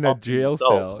 In a Locked in jail his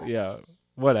cell. Yeah,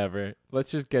 whatever.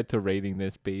 Let's just get to rating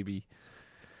this baby.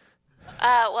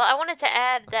 Well, I wanted to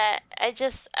add that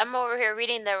I'm over here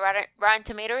reading the Rotten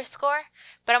Tomatoes score,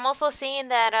 but I'm also seeing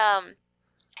that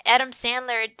Adam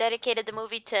Sandler dedicated the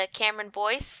movie to Cameron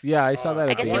Boyce. Yeah, I saw that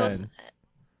I at guess the he was. end.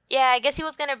 Yeah, I guess he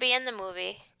was gonna be in the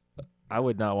movie. I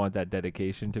would not want that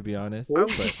dedication, to be honest. Who?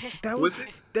 But Was it?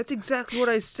 That's exactly what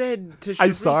I said to I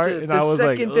saw it Sharissa. and The I was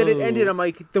like, second that it ended, "Ugh." I'm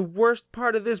like, the worst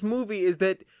part of this movie is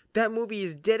that movie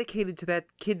is dedicated to that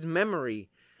kid's memory.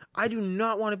 I do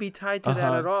not want to be tied to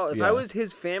that at all. If yeah. I was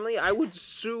his family, I would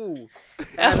sue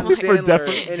Adam my Sandler God.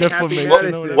 and defamation Happy or What,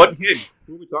 Madison. whatever. what kid?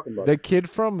 Who are we talking about? The kid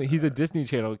from he's a Disney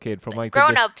Channel kid from like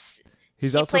Grown Ups.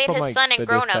 He's He also played from his like son in the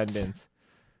Grown Ups. Descendants.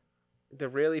 The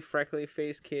really freckly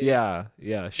faced kid. Yeah,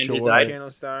 he sure. died?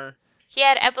 Channel star. He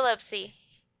had epilepsy,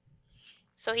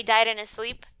 so he died in his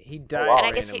sleep. He died wow. And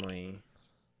I guess randomly.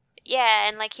 Yeah,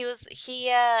 and like he was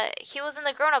in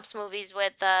the Grown Ups movies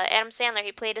with Adam Sandler.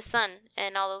 He played his son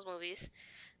in all those movies.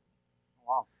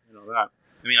 Wow, you know that.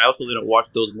 I mean, I also didn't watch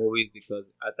those movies because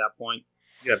at that point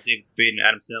you have James Spade and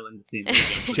Adam Sandler in the same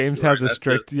movie. James So, has a that's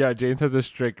strict just- James has a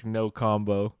strict no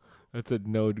combo. That's a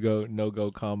no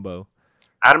go combo.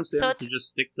 Adam So Sandler it's- should just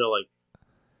stick to like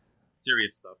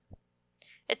serious stuff.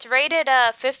 It's rated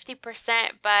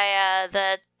 50% by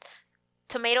the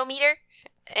tomato meter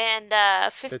and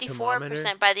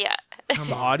 54% by the Come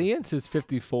The on. audience is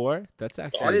 54. That's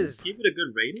actually That is- Give it a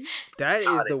good rating. That is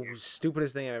Outta the here.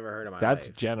 stupidest thing I've ever heard in my that's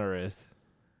life. generous.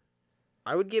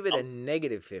 I would give it a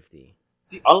negative 50.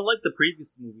 See, unlike the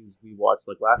previous movies we watched,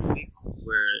 like last week's,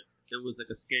 where it was like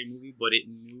a scary movie, but it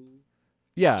knew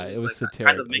Yeah, it was like satirical.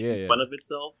 kind of making yeah. fun of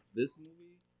itself. This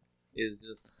movie is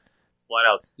just flat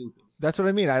out stupid. That's what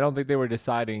I mean. I don't think they were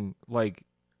deciding like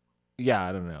yeah,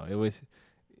 I don't know.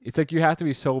 It's like you have to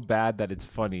be so bad that it's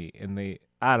funny and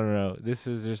I don't know. This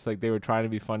is just like they were trying to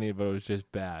be funny but it was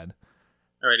just bad.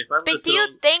 All right, if I were to But do you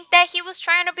throw- think that he was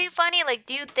trying to be funny? Like,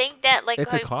 do you think that, like,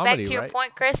 It's a back comedy, to your right?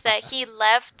 point, Chris, that he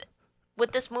left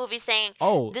with this movie saying,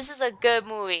 Oh, "This is a good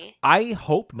movie." I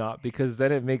hope not because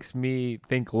then it makes me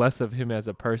think less of him as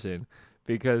a person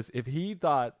because if he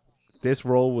thought this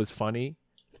role was funny,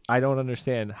 I don't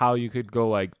understand how you could go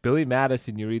like Billy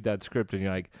Madison, you read that script and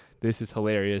you're like, this is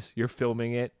hilarious. You're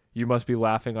filming it. You must be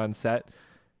laughing on set.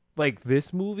 Like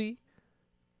this movie,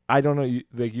 I don't know.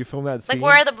 You film that scene. Like,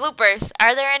 where are the bloopers?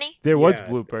 Are there any? There was Yeah,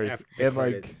 bloopers after the and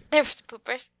like credits. There's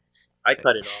bloopers. I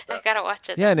cut it off. I gotta watch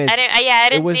it. Yeah, and I it's- didn't. I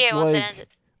didn't was see it once it like- ended.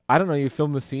 I don't know. You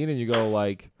film the scene and you go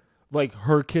like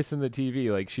her kissing the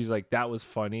TV. Like she's like that was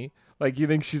funny. Like you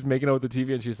think she's making out with the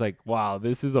TV and she's like, wow,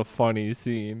 this is a funny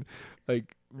scene.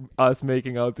 Like us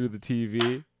making out through the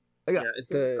TV. Yeah,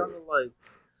 it's kind of like.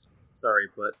 Sorry,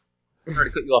 but sorry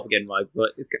to cut you off again, Mike. But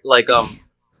it's like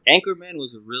Anchorman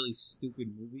was a really stupid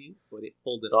movie, but it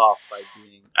pulled it off by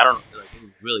being I don't know, like it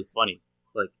was really funny.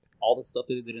 Like all the stuff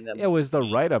that they did in that movie. It was the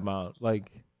right amount. Like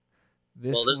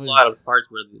this. Well, there's was, a lot of parts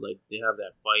where they have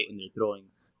that fight and they're throwing,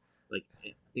 like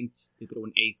I think they throw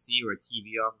an AC or a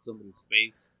TV off somebody's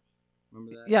face.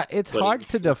 Remember that? Yeah, it's But hard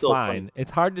it's to still funny. define.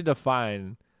 It's hard to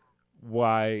define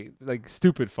why like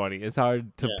stupid funny. It's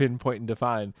hard to Yeah. pinpoint and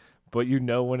define, but you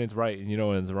know when it's right and you know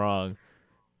when it's wrong.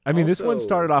 I mean, this one Also-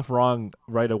 started off wrong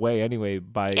right away anyway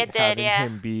by It did, having yeah.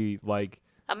 him be like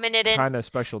A minute in. kind of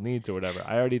special needs or whatever.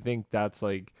 I already think that's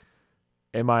like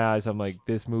in my eyes I'm like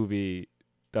this movie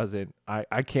doesn't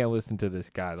I can't listen to this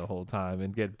guy the whole time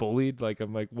and get bullied. Like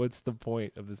I'm like what's the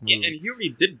point of this movie? Yeah, and he already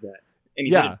did that, and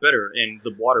he Yeah. did it better in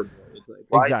The Water Boy. It's like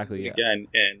why Exactly, do it yeah. again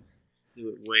and do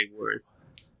it way worse.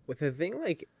 With a thing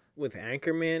like with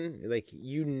Anchorman, like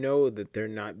you know that they're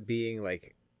not being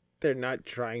like they're not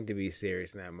trying to be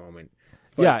serious in that moment.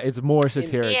 But Yeah, it's more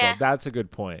satirical. Yeah. That's a good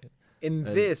point. in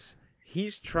and- this,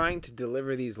 he's trying to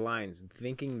deliver these lines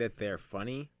thinking that they're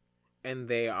funny and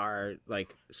they are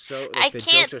like so I like the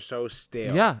can't- jokes are so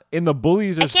stale. Yeah, and the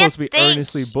bullies I are supposed to be can't think-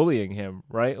 earnestly bullying him,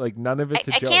 right? Like none of it's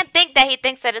a I joke. can't think that he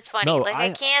thinks that it's funny. No, like,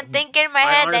 I can't think in my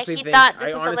I head that honestly he think- thought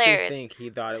this I was honestly hilarious. think he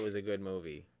thought it was a good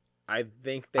movie. I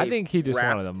think they I think he just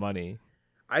wrapped- wanted the money.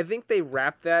 I think they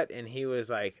wrapped that, and he was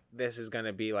like, "This is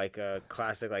gonna be like a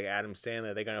classic, like Adam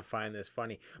Sandler. They're gonna find this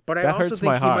funny." But I That also hurts think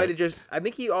my he heart. might have just. I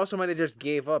think he also might have just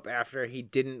gave up after he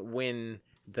didn't win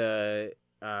the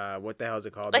what the hell is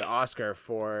it called? Like- the Oscar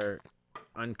for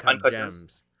Uncut Uncut Gems.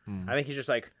 Gems. Hmm. I think he's just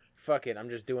like, "Fuck it, I'm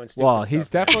just doing stupid." Well, he's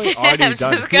stuff now." definitely already I'm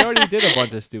done. just He already gonna- did a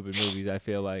bunch of stupid movies. I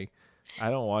feel like I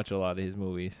don't watch a lot of his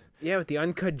movies. Yeah, but the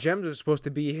Uncut Gems was supposed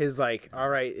to be his like. All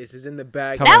right, this is in the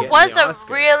bag. Come you're on. That getting was the a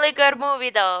Oscar." really good movie,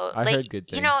 though. I like, heard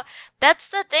good you know, things. that's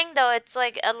the thing, though. It's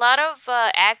like a lot of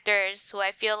actors who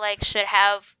I feel like should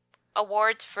have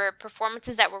awards for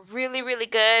performances that were really, really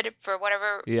good for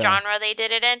whatever Yeah. genre they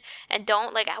did it in, and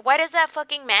don't like. Why does that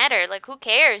fucking matter? Like, who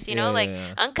cares? You know, Yeah, like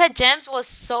yeah. Uncut Gems was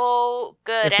so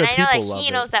good, If and the I know people that love he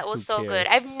it, knows that was who so good. cares?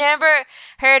 I've never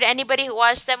heard anybody who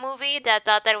watched that movie that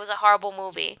thought that it was a horrible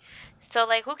movie. So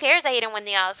like, who cares that he didn't win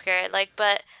the Oscar? Like,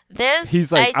 but this,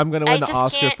 He's like, I'm gonna I win the just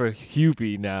Oscar can't- for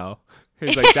Hubie now.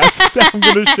 He's like, that's what I'm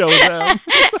gonna show them.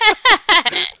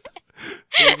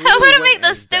 They I'm really gonna went make the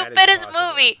as bad as stupidest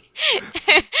possible. movie.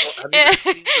 Have you guys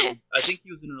seen I think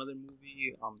he was in another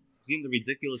movie. Seen The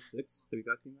Ridiculous Six? Have you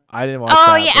guys seen that? I didn't watch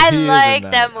Oh that. yeah, but I he is in like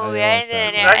that that movie. didn't I watch that. did. It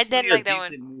was Yeah, I actually did a like that one.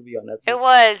 decent movie on Netflix. It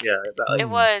was. Yeah, It Mm.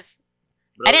 was.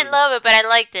 but I other didn't love it, but I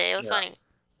liked it. It was Yeah. funny.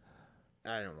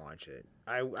 I didn't watch it.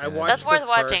 I Yeah. watched That's the worth first,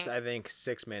 watching. I think,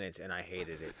 6 minutes, and I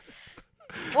hated it.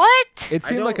 What? It I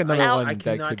seemed like don't- another I- one I that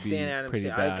cannot could be stand Adam pretty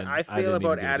Sandler. bad. I feel didn't about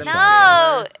even give it a Adam shot.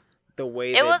 Sandler No. the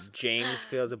way It that was- James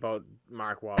feels about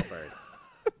Mark Wahlberg.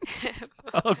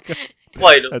 Oh, God.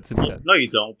 Wait, That's intense. no, you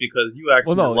don't, because you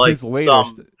actually Well, no, like his later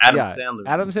some Adam Sandler.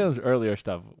 Adam movies. Sandler's earlier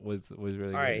stuff was really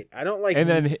All good. right, I don't like And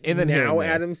then here now and there.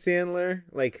 Adam Sandler.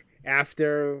 Like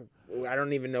after, I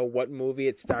don't even know what movie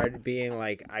it started being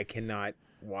like. I cannot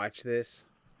watch this.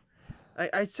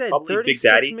 I said Probably 36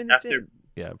 Big Daddy minutes after. in.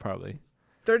 Yeah, probably.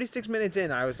 36 minutes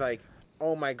in, I was like,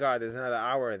 oh my god, there's another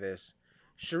hour of this.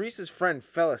 Sharice's friend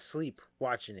fell asleep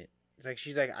watching it. It's like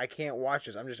she's like, I can't watch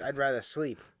this. I'd rather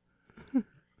sleep.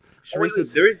 Oh, wait,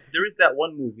 there is that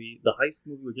one movie, the heist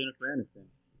movie with Jennifer Aniston.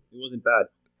 It wasn't bad.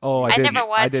 Oh, I I never did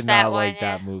watched not that like one,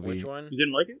 that yeah. movie. Which one? You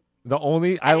didn't like it? The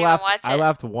only I didn't even watch I it.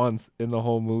 laughed once in the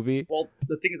whole movie. Well,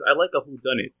 the thing is, I like a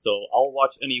whodunit, so I'll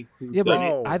watch any whodunit. Yeah, but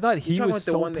Oh, I thought he you're talking was about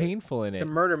the so one that- painful in it. The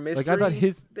murder mystery I thought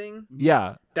his thing?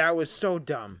 yeah, That was so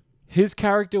dumb. his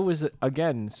character was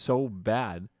again so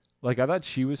bad. Like I thought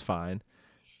she was fine,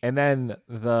 and then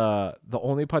the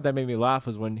only part that made me laugh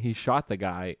was when he shot the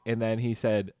guy, and then he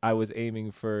said, "I was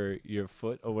aiming for your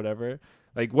foot" or whatever.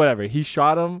 Like whatever, he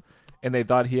shot him, and they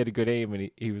thought he had a good aim, and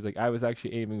he was like, "I was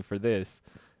actually aiming for this,"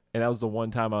 and that was the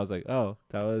one time I was like, "Oh,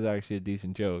 that was actually a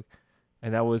decent joke,"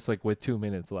 and that was like with 2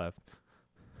 minutes left.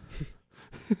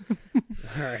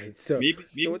 All right, so Maybe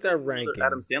so what's our there's another ranking?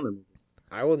 Adam Sandler movie.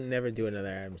 I will never do another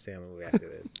Adam Sandler movie after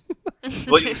this.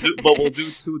 But we'll do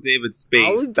two David I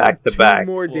Spades will do back to two back.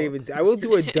 more Davids. I will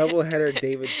do a double header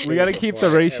David Spade. We got to keep the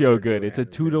before I ratio ever do good. an It's a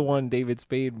Adam 2-to-1 Sandler. David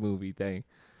Spade movie thing.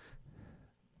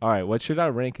 All right, what should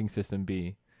our ranking system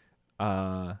be?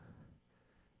 Halloween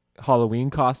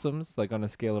costumes, like on a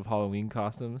scale of Halloween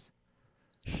costumes.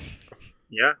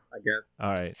 Yeah, I guess.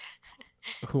 All right.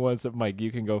 Who wants it? Mike,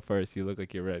 you can go first. You look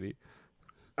like you're ready.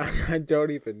 I don't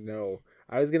even know.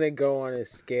 I was gonna go on a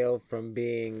scale from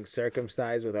being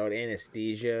circumcised without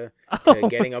anesthesia to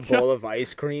getting a bowl of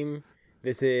ice cream.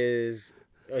 This is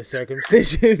a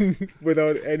circumcision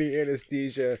without any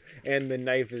anesthesia, and the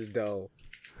knife is dull.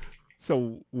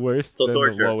 So worse So than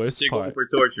torture. the lowest So you're going part. for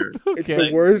torture. It's Okay.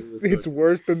 the worst. It's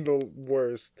worse than the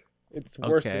worst. It's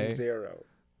worse Okay. than 0.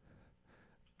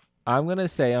 I'm gonna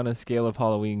say on a scale of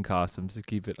Halloween costumes to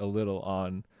keep it a little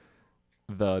on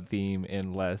the theme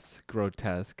and less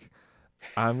grotesque.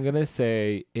 I'm gonna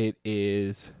say it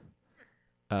is.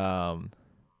 Let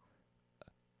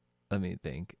me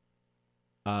think.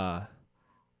 A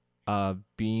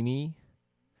beanie.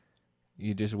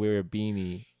 You just wear a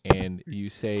beanie and you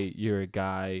say you're a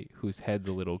guy whose head's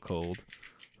a little cold.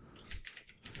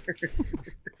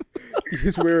 You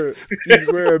just wear a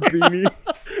beanie.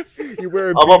 You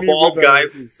wear a I'm a beanie bald with guy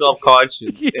who's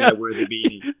self-conscious, and Yeah. I wear the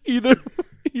beanie.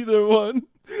 Either one.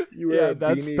 You wear Yeah, a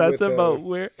that's beanie that's with about a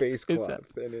where face it's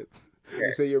cloth in it. Okay.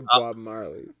 You say you're Bob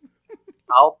Marley.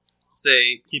 I'll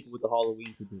say keep it with the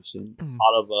Halloween tradition Mm.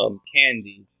 out of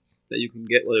candy that you can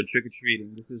get while you're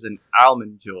trick-or-treating. This is an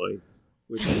almond joy,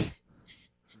 which is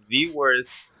the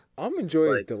worst Almond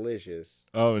Joy is Like- delicious.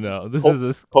 Oh no, this Co- is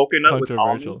this. coconut with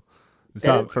Controversial. almonds. It's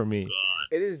That not is- for me.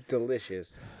 It is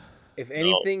delicious. If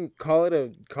anything, call it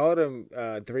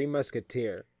a Three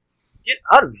Musketeer. Get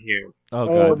out of here. Oh Oh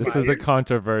god, this my- is a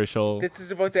controversial. This is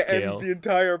about to Scale. end the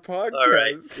entire podcast. All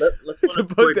right, let's It's run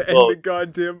a about quick to end the vote.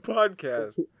 goddamn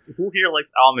podcast. Who here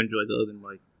likes almond joys other than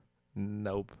like?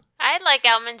 Nope. I like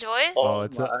almond joys. Oh,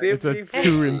 it's a my- it's a 50-50.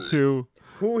 2 and 2.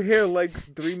 Who here likes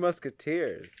Three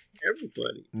Musketeers?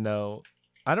 Everybody. No,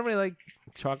 I don't really like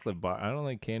chocolate bar. I don't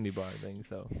like candy bar things.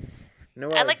 So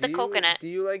No, I like the coconut. Do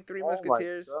you like Three Oh my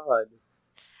Musketeers? god.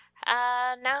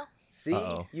 No. See,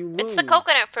 Uh-oh. you lose. It's the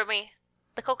coconut for me.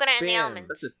 The coconut and the Bam. almonds.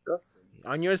 That's disgusting.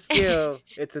 On your scale,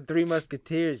 it's a Three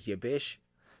Musketeers, you bish.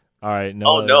 all right, no.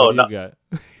 Oh, no, what do no. you got?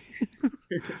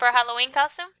 For a Halloween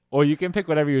costume? Or you can pick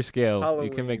whatever your scale. Halloween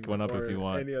You can make one up or if you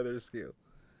want. Any other scale.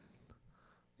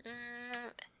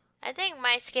 I think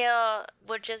my scale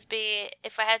would just be,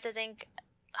 if I had to think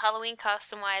Halloween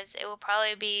costume wise, it would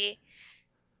probably be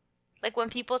like when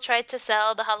people tried to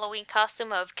sell the Halloween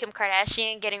costume of Kim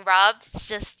Kardashian getting robbed. It's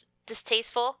just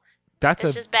distasteful. That's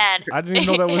It's a. just bad. I didn't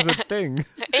even know that was a thing.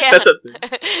 Yeah. That's a thing.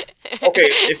 Okay,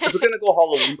 if we're gonna go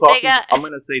Halloween costume, got- I'm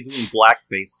gonna say doing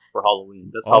blackface for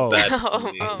Halloween. That's how Oh. bad this Oh,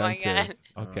 movie oh is. my Offensive.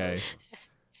 God. Okay.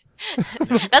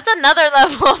 That's another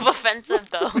level of offensive,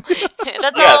 though.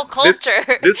 That's a Yeah, whole culture.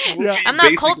 this movie Yeah. I'm not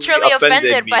basically culturally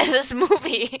offended me. by this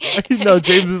movie. No,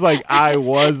 James is like, I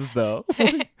was though.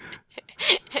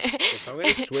 If I'm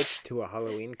gonna switch to a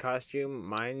Halloween costume,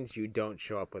 mine's you don't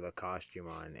show up with a costume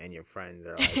on, and your friends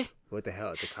are like, "What the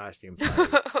hell? It's a costume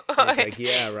party." And it's like,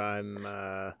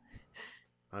 "Yeah,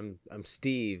 I'm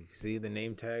Steve. See the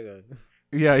name tag?"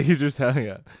 Yeah, you just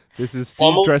yeah. This is Steve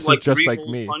Almost dresses like just like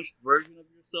three-hole me. punched version of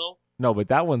yourself. No, but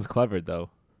that one's clever though.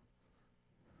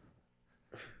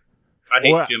 I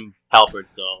hate Or- Jim Halpert,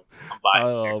 so I'm buying.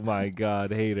 Oh my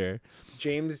God, hater.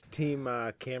 James team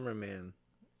cameraman.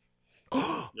 Yep.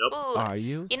 Ooh, Are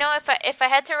you? you know, if I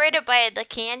had to rate it by the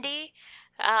candy,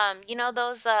 you know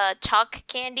those chalk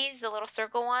candies, the little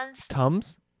circle ones?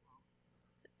 Tums?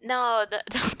 No,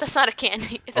 that's not a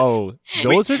candy. Oh,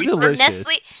 those are Sweet the delicious. Nestle,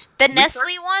 the Sweet Nestle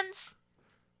Tarts? ones.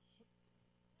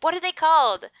 What are they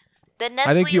called? The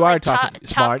Nestle. I think you are like, talking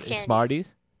chalk candy.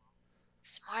 Smarties.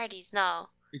 Smarties, no.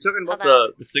 You're talking about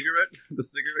Hold the cigarette, the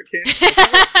cigarette can. You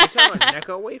talking about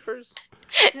Necco wafers?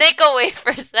 Nickel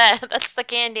wafers. That's the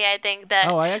candy I think that.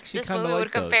 Oh, I actually this kind of movie would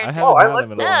like those. compare I to. haven't Oh, I had like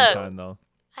them in a long those. time though.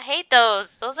 I hate those.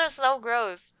 Those are so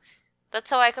gross. That's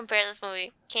how I compare this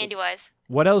movie, candy wise.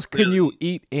 What else can you Really?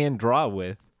 eat and draw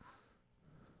with?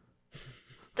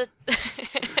 The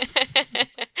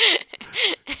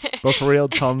But for real,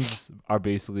 Tums are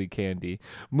basically candy.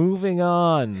 Moving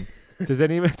on. Does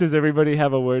everybody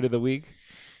have a word of the week?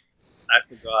 I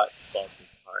forgot about this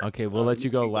part. Okay, we'll let you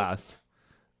go last.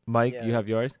 Mike, Yeah. you have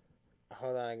yours?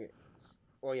 Hold on.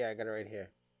 Oh yeah, I got it right here.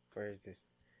 Where is this?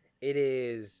 It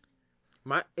is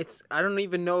I don't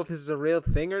even know if this is a real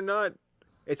thing or not.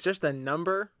 It's just a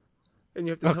number, and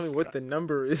you have to tell me what the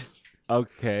number is.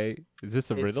 Okay. Is this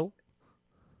a It's- riddle?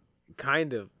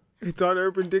 Kind of. It's on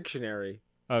Urban Dictionary.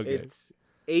 Okay. It's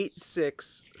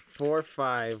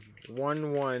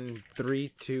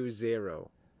 8645111320.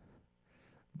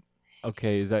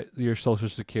 Okay, is that your social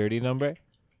security number?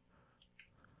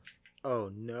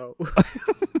 Oh no.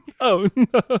 Oh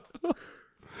no.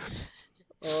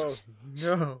 Oh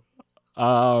no.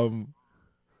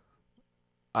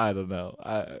 I don't know.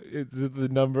 It's the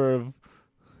number of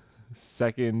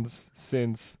seconds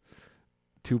since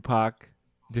Tupac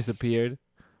disappeared.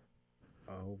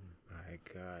 Oh my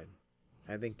god.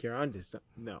 I think you're onto something.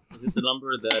 No. Is it the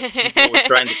number that people were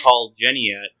trying to call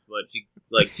Jenny at, but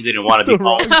she didn't want to be The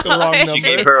called, wrong- so the wrong she number.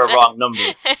 gave her a wrong number.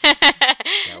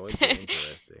 That would be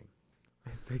interesting.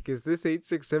 It's like, is this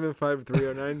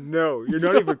 8675309? No, you're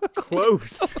not even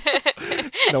close.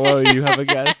 Noelle, you have a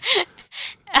guess?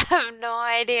 I have no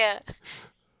idea.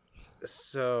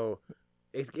 So,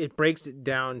 it breaks it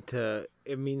down to,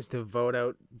 it means to vote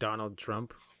out Donald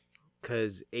Trump,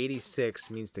 because 86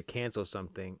 means to cancel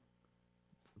something.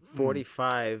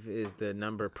 45 is the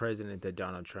number president that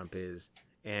Donald Trump is,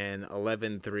 and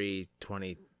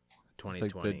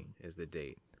 11/3/2020 is the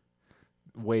date.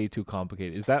 Way too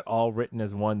complicated. Is that all written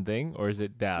as one thing, or is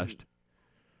it dashed?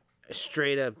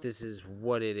 Straight up, this is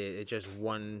what it is. It's just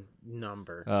one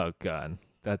number. Oh God,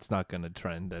 that's not gonna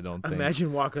trend. I don't think.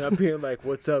 Imagine walking up here like,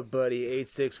 "What's up, buddy?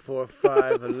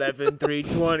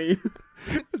 8645111320."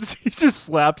 He just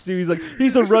slaps you. He's like,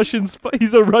 he's a Russian spy.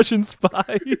 He's a Russian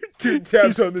spy. 2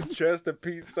 taps on the chest, a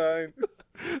peace sign.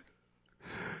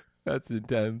 That's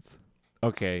intense.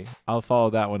 Okay, I'll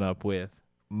follow that one up with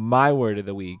my word of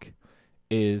the week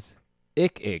is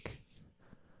ick ick.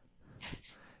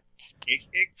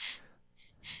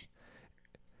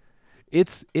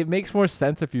 It makes more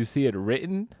sense if you see it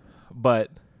written,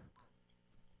 but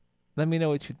let me know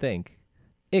what you think.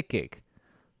 Ick ick.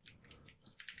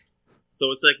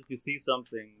 So it's like if you see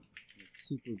something that's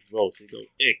super gross, you go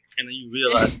ick, and then you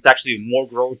realize it's actually more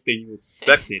gross than you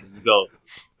expected, and you go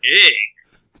ick.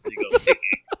 So you go ick.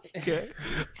 Okay.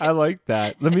 I like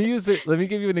that. Let me use it. Let me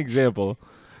give you an example.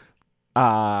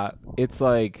 It's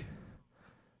like,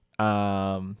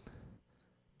 I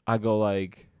go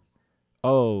like,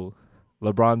 oh,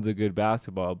 LeBron's a good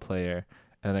basketball player,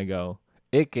 and I go,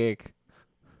 ick ick.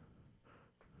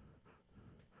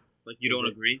 Like you don't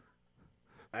agree?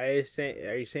 Are you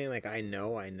saying like I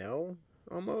know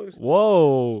almost?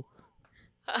 Whoa,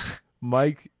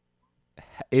 Mike,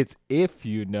 it's if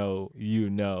you know, you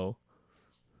know.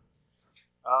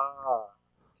 Ah.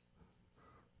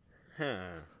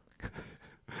 Huh.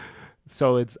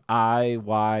 So it's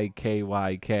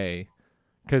IYKYK.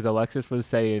 Because Alexis was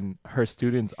saying her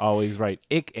students always write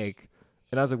ick ick.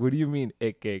 And I was like, what do you mean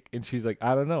ick ick? And she's like,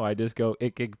 I don't know. I just go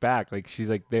ick ick back. Like she's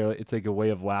like, it's like a way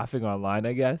of laughing online,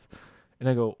 I guess. And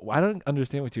I go, well, I don't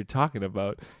understand what you're talking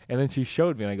about. And then she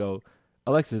showed me and I go,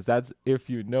 Alexis, that's if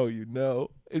you know, you know.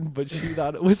 But she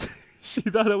thought it was She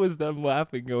thought it was them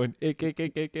laughing, going ick, ick,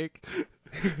 ick, ick, ick.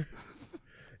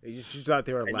 You thought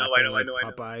they were I know, laughing I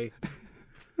know. Popeye.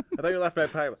 I thought you were laughing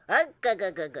at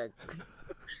Popeye.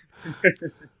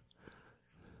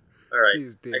 All right,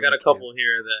 These damn I got a kids. couple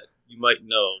here that you might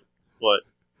know, but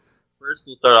first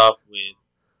we'll start off with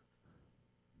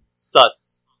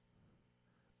sus.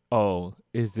 Oh,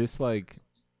 is this like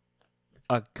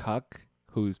a cuck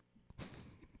who's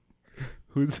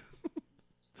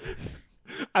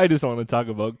I just want to talk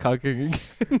about cucking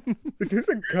again. Is this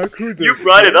a cuck who's You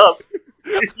brought it up.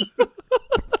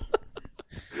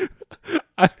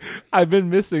 I've been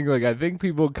missing, like, I think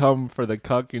people come for the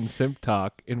cuck and simp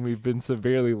talk, and we've been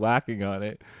severely lacking on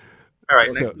it. All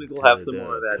right, So- next week we'll have some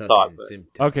more of that talk.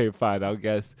 But Okay, fine, I'll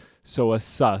guess. So a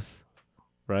sus,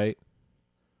 right?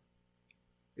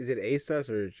 Is it a sus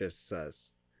or just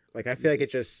sus? Like, I feel like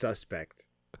it's just suspect.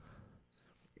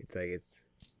 It's like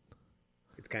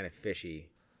it's kind of fishy.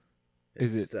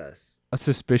 Is It's it- sus? A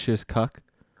suspicious cuck?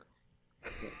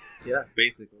 yeah,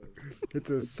 basically. It's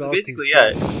a salty Basically,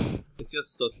 sus. yeah. It's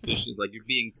just suspicious. Like you're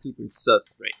being super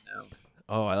sus right now.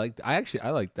 Oh, I like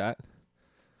that.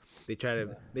 They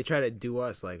try to do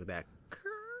us like that.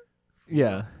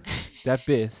 Yeah. That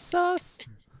bit sus.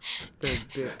 The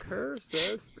big curse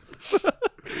sus.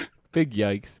 Big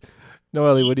yikes.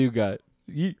 Nohely, what do you got?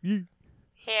 Here,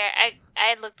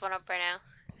 I looked one up right now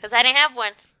because I didn't have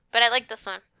one, but I like this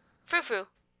one. Frou frou.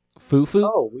 Foo-foo?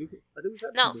 Oh, I think we've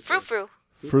had No, some before. frou frou.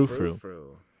 Frou-frou.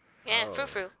 Frou. Yeah, Oh. frou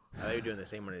frou. I thought you were doing the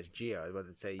same one as Gio. I was about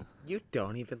to say, you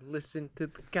don't even listen to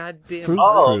the goddamn. Frou-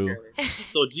 Oh, Frou. okay.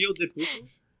 So Gio did fufu.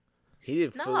 He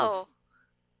did No.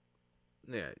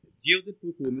 Yeah, Gio did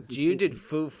fufu, and this is Gio fufu. did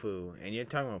foo, and you're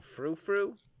talking about frou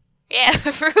frou. Yeah,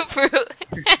 frou frou.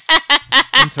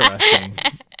 Interesting.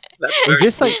 That's Is very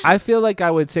this like, fufu. I feel like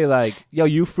I would say like, yo,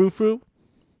 you frou-frou?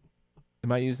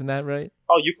 Am I using that right?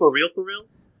 Oh, you for real? For real?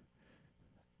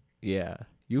 Yeah.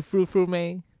 You frou-frou,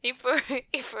 man? You for real?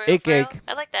 Ick, For real? ick.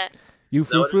 I like that. You Is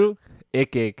that what it frou-frou? is?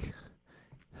 Ick, ick.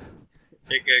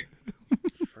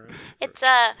 Okay. It's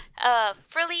a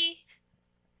frilly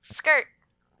skirt.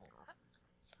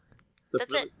 It's a That's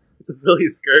frilly, it's a frilly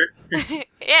skirt.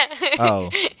 Yeah. Oh.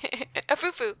 A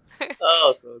frou frou.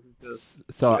 Oh, so it's just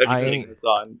So I everything ain't, this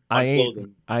on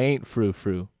clothing. I ain't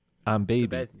frou-frou. I'm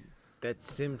baby. So that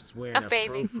Simps wearing A a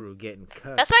baby. frou getting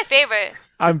cut. That's my favorite.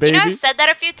 I'm You baby. know, I've said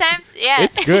that a few times. Yeah.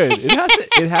 It's good.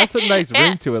 It has a nice Yeah.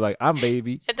 ring to it. Like, I'm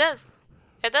baby. It does.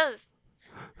 It does.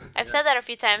 I've said that a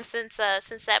few times since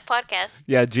that podcast.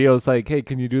 Yeah, Gio's like, hey,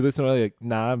 can you do this? And I'm like,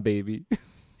 nah, I'm baby.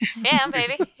 Yeah, I'm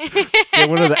baby. Get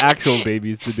one of the actual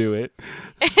babies to do it.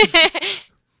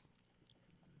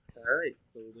 All right,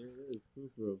 so there it is,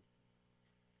 fufu.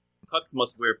 Cucks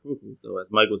must wear fufus though, as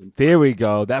Mike was. There we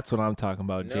go. That's what I'm talking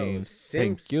about, No, James.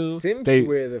 Simps, Thank you. Simps They-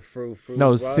 wear the frou No,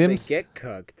 while Simps- they get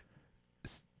cucked.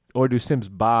 Or do Sims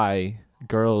buy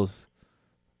girls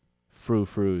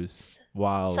frou-frous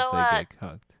while So, they get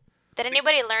cucked? Did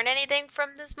anybody learn anything from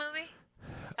this movie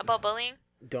about bullying?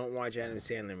 Don't watch Adam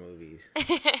Sandler movies.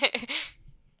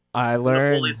 I Bully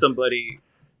learned, somebody.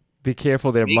 be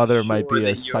careful, their Make mother might sure be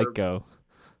a that you're- psycho.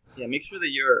 Yeah, make sure that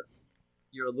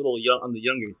you're a little young on the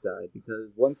younger side because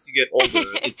once you get older,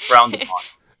 it's frowned upon.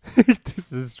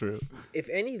 This is true. If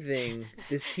anything,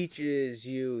 this teaches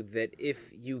you that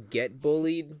if you get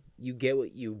bullied, you get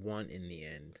what you want in the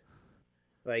end.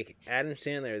 Like, Adam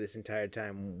Sandler this entire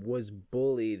time was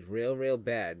bullied real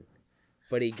bad,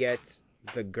 but he gets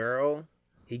the girl,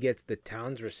 he gets the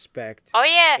town's respect, Oh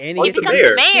yeah, and he he's the becomes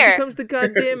mayor. the he mayor. becomes the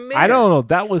goddamn mayor. I don't know.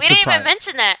 That was We didn't even surprising.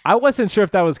 mention that. I wasn't sure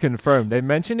if that was confirmed. They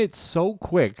mentioned it so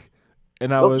quick,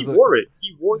 and I No, was he like, wore it.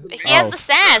 He wore the. He has Oh, the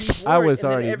sash. I was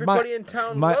And then already- everybody in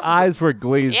town my loves eyes him. were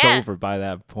glazed Yeah. over by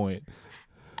that point.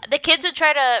 The kids who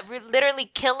try to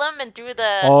literally kill him and threw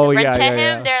the Oh, wrench yeah, at yeah, him,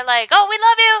 yeah. they're like, "Oh, we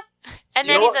love you," and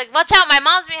You then know he's what? like, "Watch out, my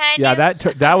mom's behind Yeah,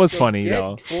 you." that was So funny get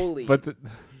though. bullied. But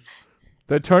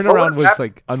the turnaround was hap-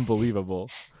 like unbelievable.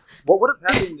 What would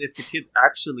have happened if the kids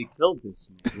actually killed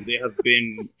this man? Would they have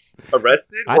been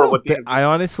arrested, I or don't would they thi- have I just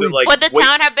honestly- been like, Would the wait,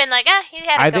 town have been like, he had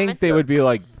it I coming. think they would be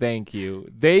like, "Thank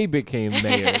you." They became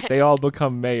mayor. They all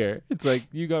become mayor. It's like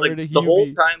you got like rid of the whole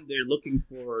Hubie. time they're looking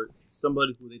for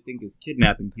somebody who they think is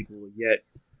kidnapping people, yet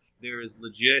there is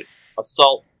legit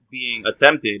assault being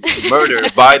attempted, murder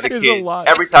by the There's a kids lot.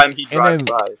 every time he drives then-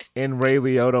 by. And Ray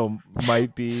Liotta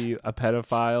might be a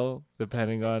pedophile,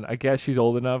 depending on. I guess she's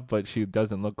old enough, but she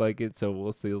doesn't look like it, so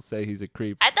we'll still say he's a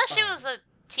creep. I thought she was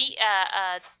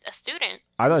a student.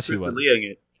 I thought He's she was. Krista Leeing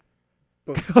it.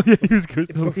 Oh yeah, he was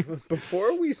Crystal.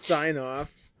 Before we sign off,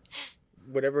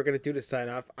 whatever we're gonna do to sign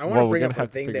off, I want Well, to we're bring gonna up a have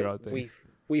to thing figure that out things.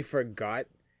 we forgot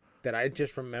that I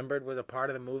just remembered was a part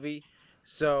of the movie.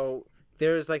 So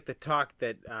there's like the talk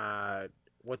that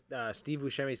Steve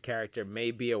Buscemi's character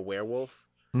may be a werewolf.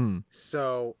 Mm.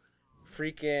 So,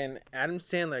 freaking Adam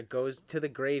Sandler goes to the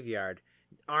graveyard,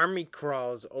 army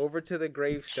crawls over to the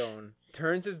gravestone,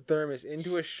 turns his thermos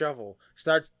into a shovel,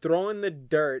 starts throwing the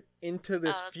dirt into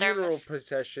this funeral Thermos.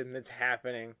 procession that's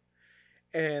happening,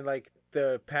 and like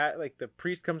the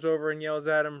priest comes over and yells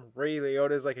at him. Ray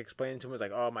Liotta's like explaining to him, it's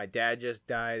like, "Oh, my dad just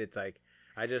died." It's like,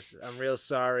 I'm real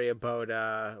sorry about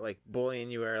like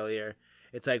bullying you earlier.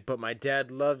 It's like, but my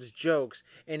dad loves jokes,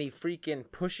 and he freaking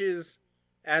pushes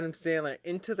Adam Sandler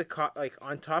into the like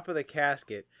on top of the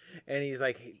casket, and he's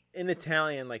like in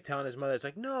Italian, like telling his mother, it's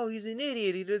like, "No, he's an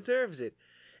idiot. He deserves it."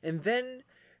 And then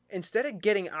instead of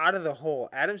getting out of the hole,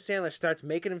 Adam Sandler starts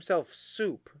making himself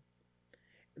soup.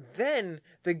 Then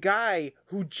the guy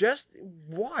who just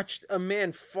watched a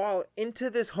man fall into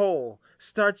this hole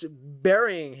starts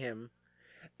burying him.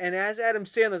 And as Adam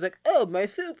Sandler's like, "Oh, my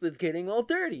soup is getting all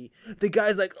dirty," the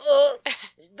guy's like, "Oh,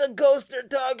 the ghosts are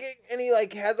talking," and he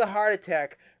like has a heart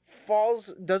attack,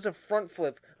 falls, does a front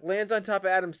flip, lands on top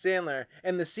of Adam Sandler,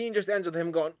 and the scene just ends with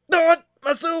him going, "Oh,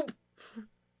 my soup!"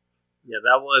 Yeah,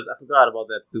 I forgot about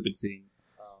that stupid scene.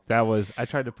 I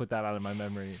tried to put that out of my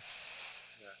memory.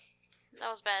 That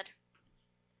was bad.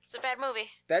 It's a bad movie.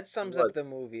 That sums It up was. the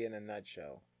movie in a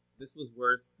nutshell. This was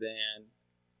worse than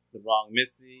The Wrong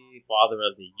Missy, Father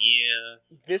of the Year.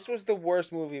 This was the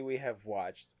worst movie we have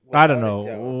watched. I don't without a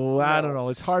doubt. know. I don't No. know.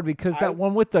 It's hard because I- that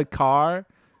one with the car,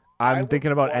 I I'm would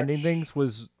thinking about watch- ending things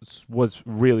was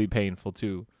really painful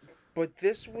too. But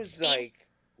this was like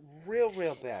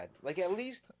real bad. Like at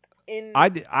least in I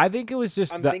think it was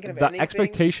just I'm the thinking of the ending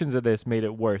expectations of this made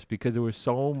it worse because there was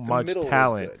so the much middle was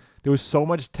talent. good. There was so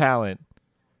much talent,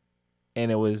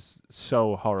 and it was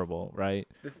so horrible, right?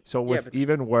 So it yeah, was but-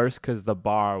 even worse because the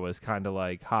bar was kind of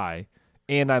like high,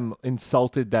 and I'm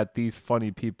insulted that these funny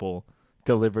people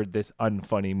delivered this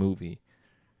unfunny movie.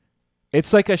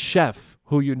 It's like a chef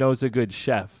who you know is a good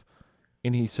chef,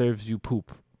 and he serves you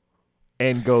poop,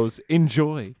 and goes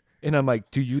enjoy, and I'm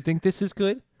like, do you think this is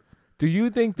good? Do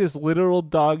you think this literal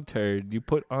dog turd you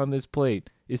put on this plate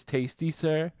is tasty,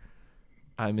 sir?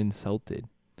 I'm insulted.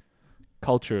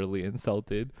 Culturally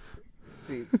insulted.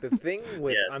 See, the thing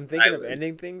with Yes, I'm thinking I of was-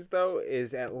 ending things though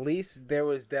is at least there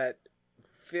was that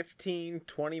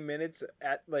 15-20 minutes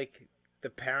at like the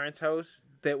parents' house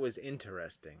that was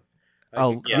interesting. Like,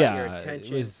 Oh, it caught yeah, your it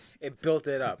attention. was It built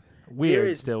it up. There Weird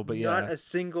is still, but not yeah. a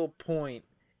single point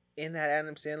in that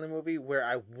Adam Sandler movie where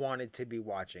I wanted to be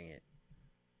watching it.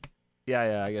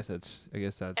 Yeah, I guess that's It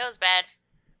was bad.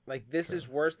 Like this is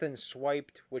worse than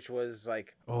Swiped, which was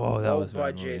like oh, that low was a bad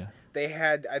budget. movie. They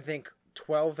had I think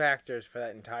 12 actors for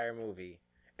that entire movie,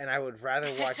 and I would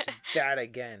rather watch that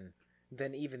again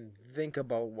than even think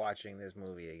about watching this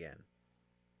movie again.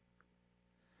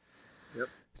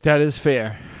 That is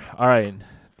fair. All right.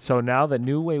 So now the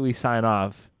new way we sign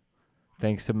off,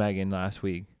 thanks to Megan last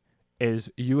week, is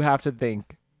you have to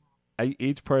think.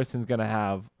 Each person's gonna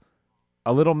have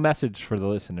a little message for the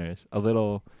listeners, a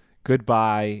little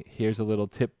goodbye. Here's a little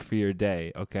tip for your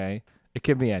day. Okay, it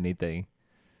can be anything.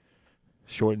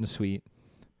 Short and sweet.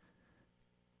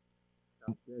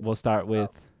 Sounds good. We'll start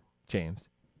with James.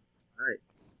 All right.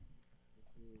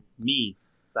 This is me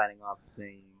signing off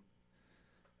saying,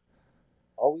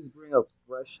 always bring a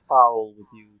fresh towel with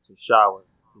you to shower,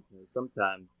 because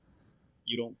sometimes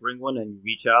you don't bring one and you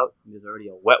reach out and there's already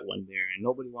a wet one there, and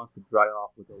nobody wants to dry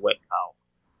off with a wet towel.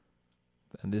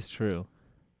 That is true.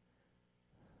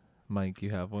 Mike,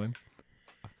 you have one?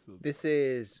 This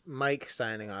is Mike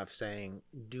signing off saying,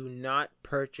 do not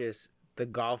purchase the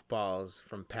golf balls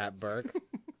from Pat Burke.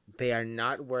 They are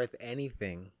not worth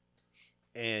anything,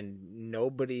 and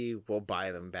nobody will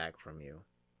buy them back from you.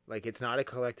 Like, it's not a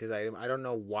collector's item. I don't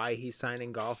know why he's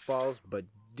signing golf balls, but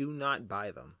do not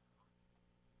buy them.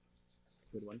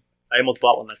 Good one. I almost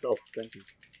bought one myself. Thank you.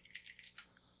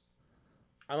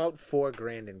 I'm out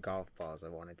 $4,000 in golf balls, I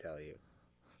want to tell you.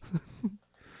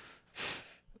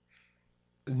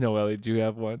 Noelle, do you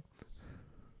have one?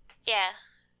 Yeah.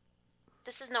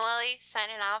 This is Nohely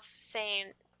signing off saying,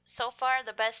 so far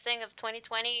the best thing of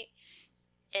 2020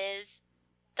 is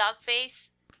Dogface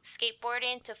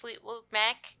skateboarding to Fleetwood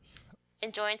Mac,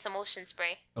 enjoying some ocean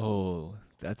spray. Oh,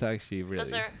 that's actually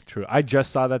really are- true. I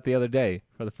just saw that the other day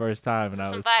for the first time, and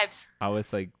Some vibes. I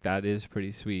was like, that is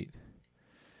pretty sweet.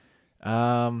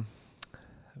 Mine's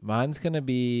gonna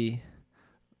be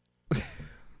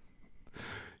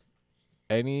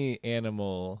any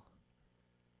animal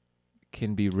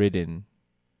can be ridden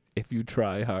if you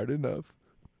try hard enough.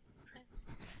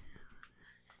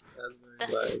 All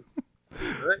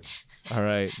right. All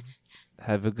right.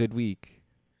 Have a good week.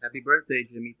 Happy birthday,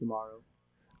 Jimmy, tomorrow.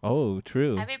 Oh,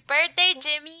 true. Happy birthday,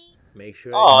 Jimmy. Make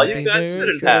sure Oh, you you Happy guys make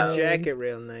shouldn't sure the have. birthday. jacket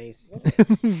real nice.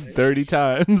 30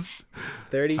 times.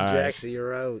 30 All right. jacks,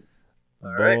 you're out.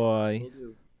 All right. Boy. Will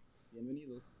do.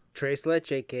 Bienvenidos. Tres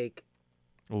leche cake.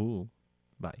 Ooh.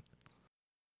 Bye.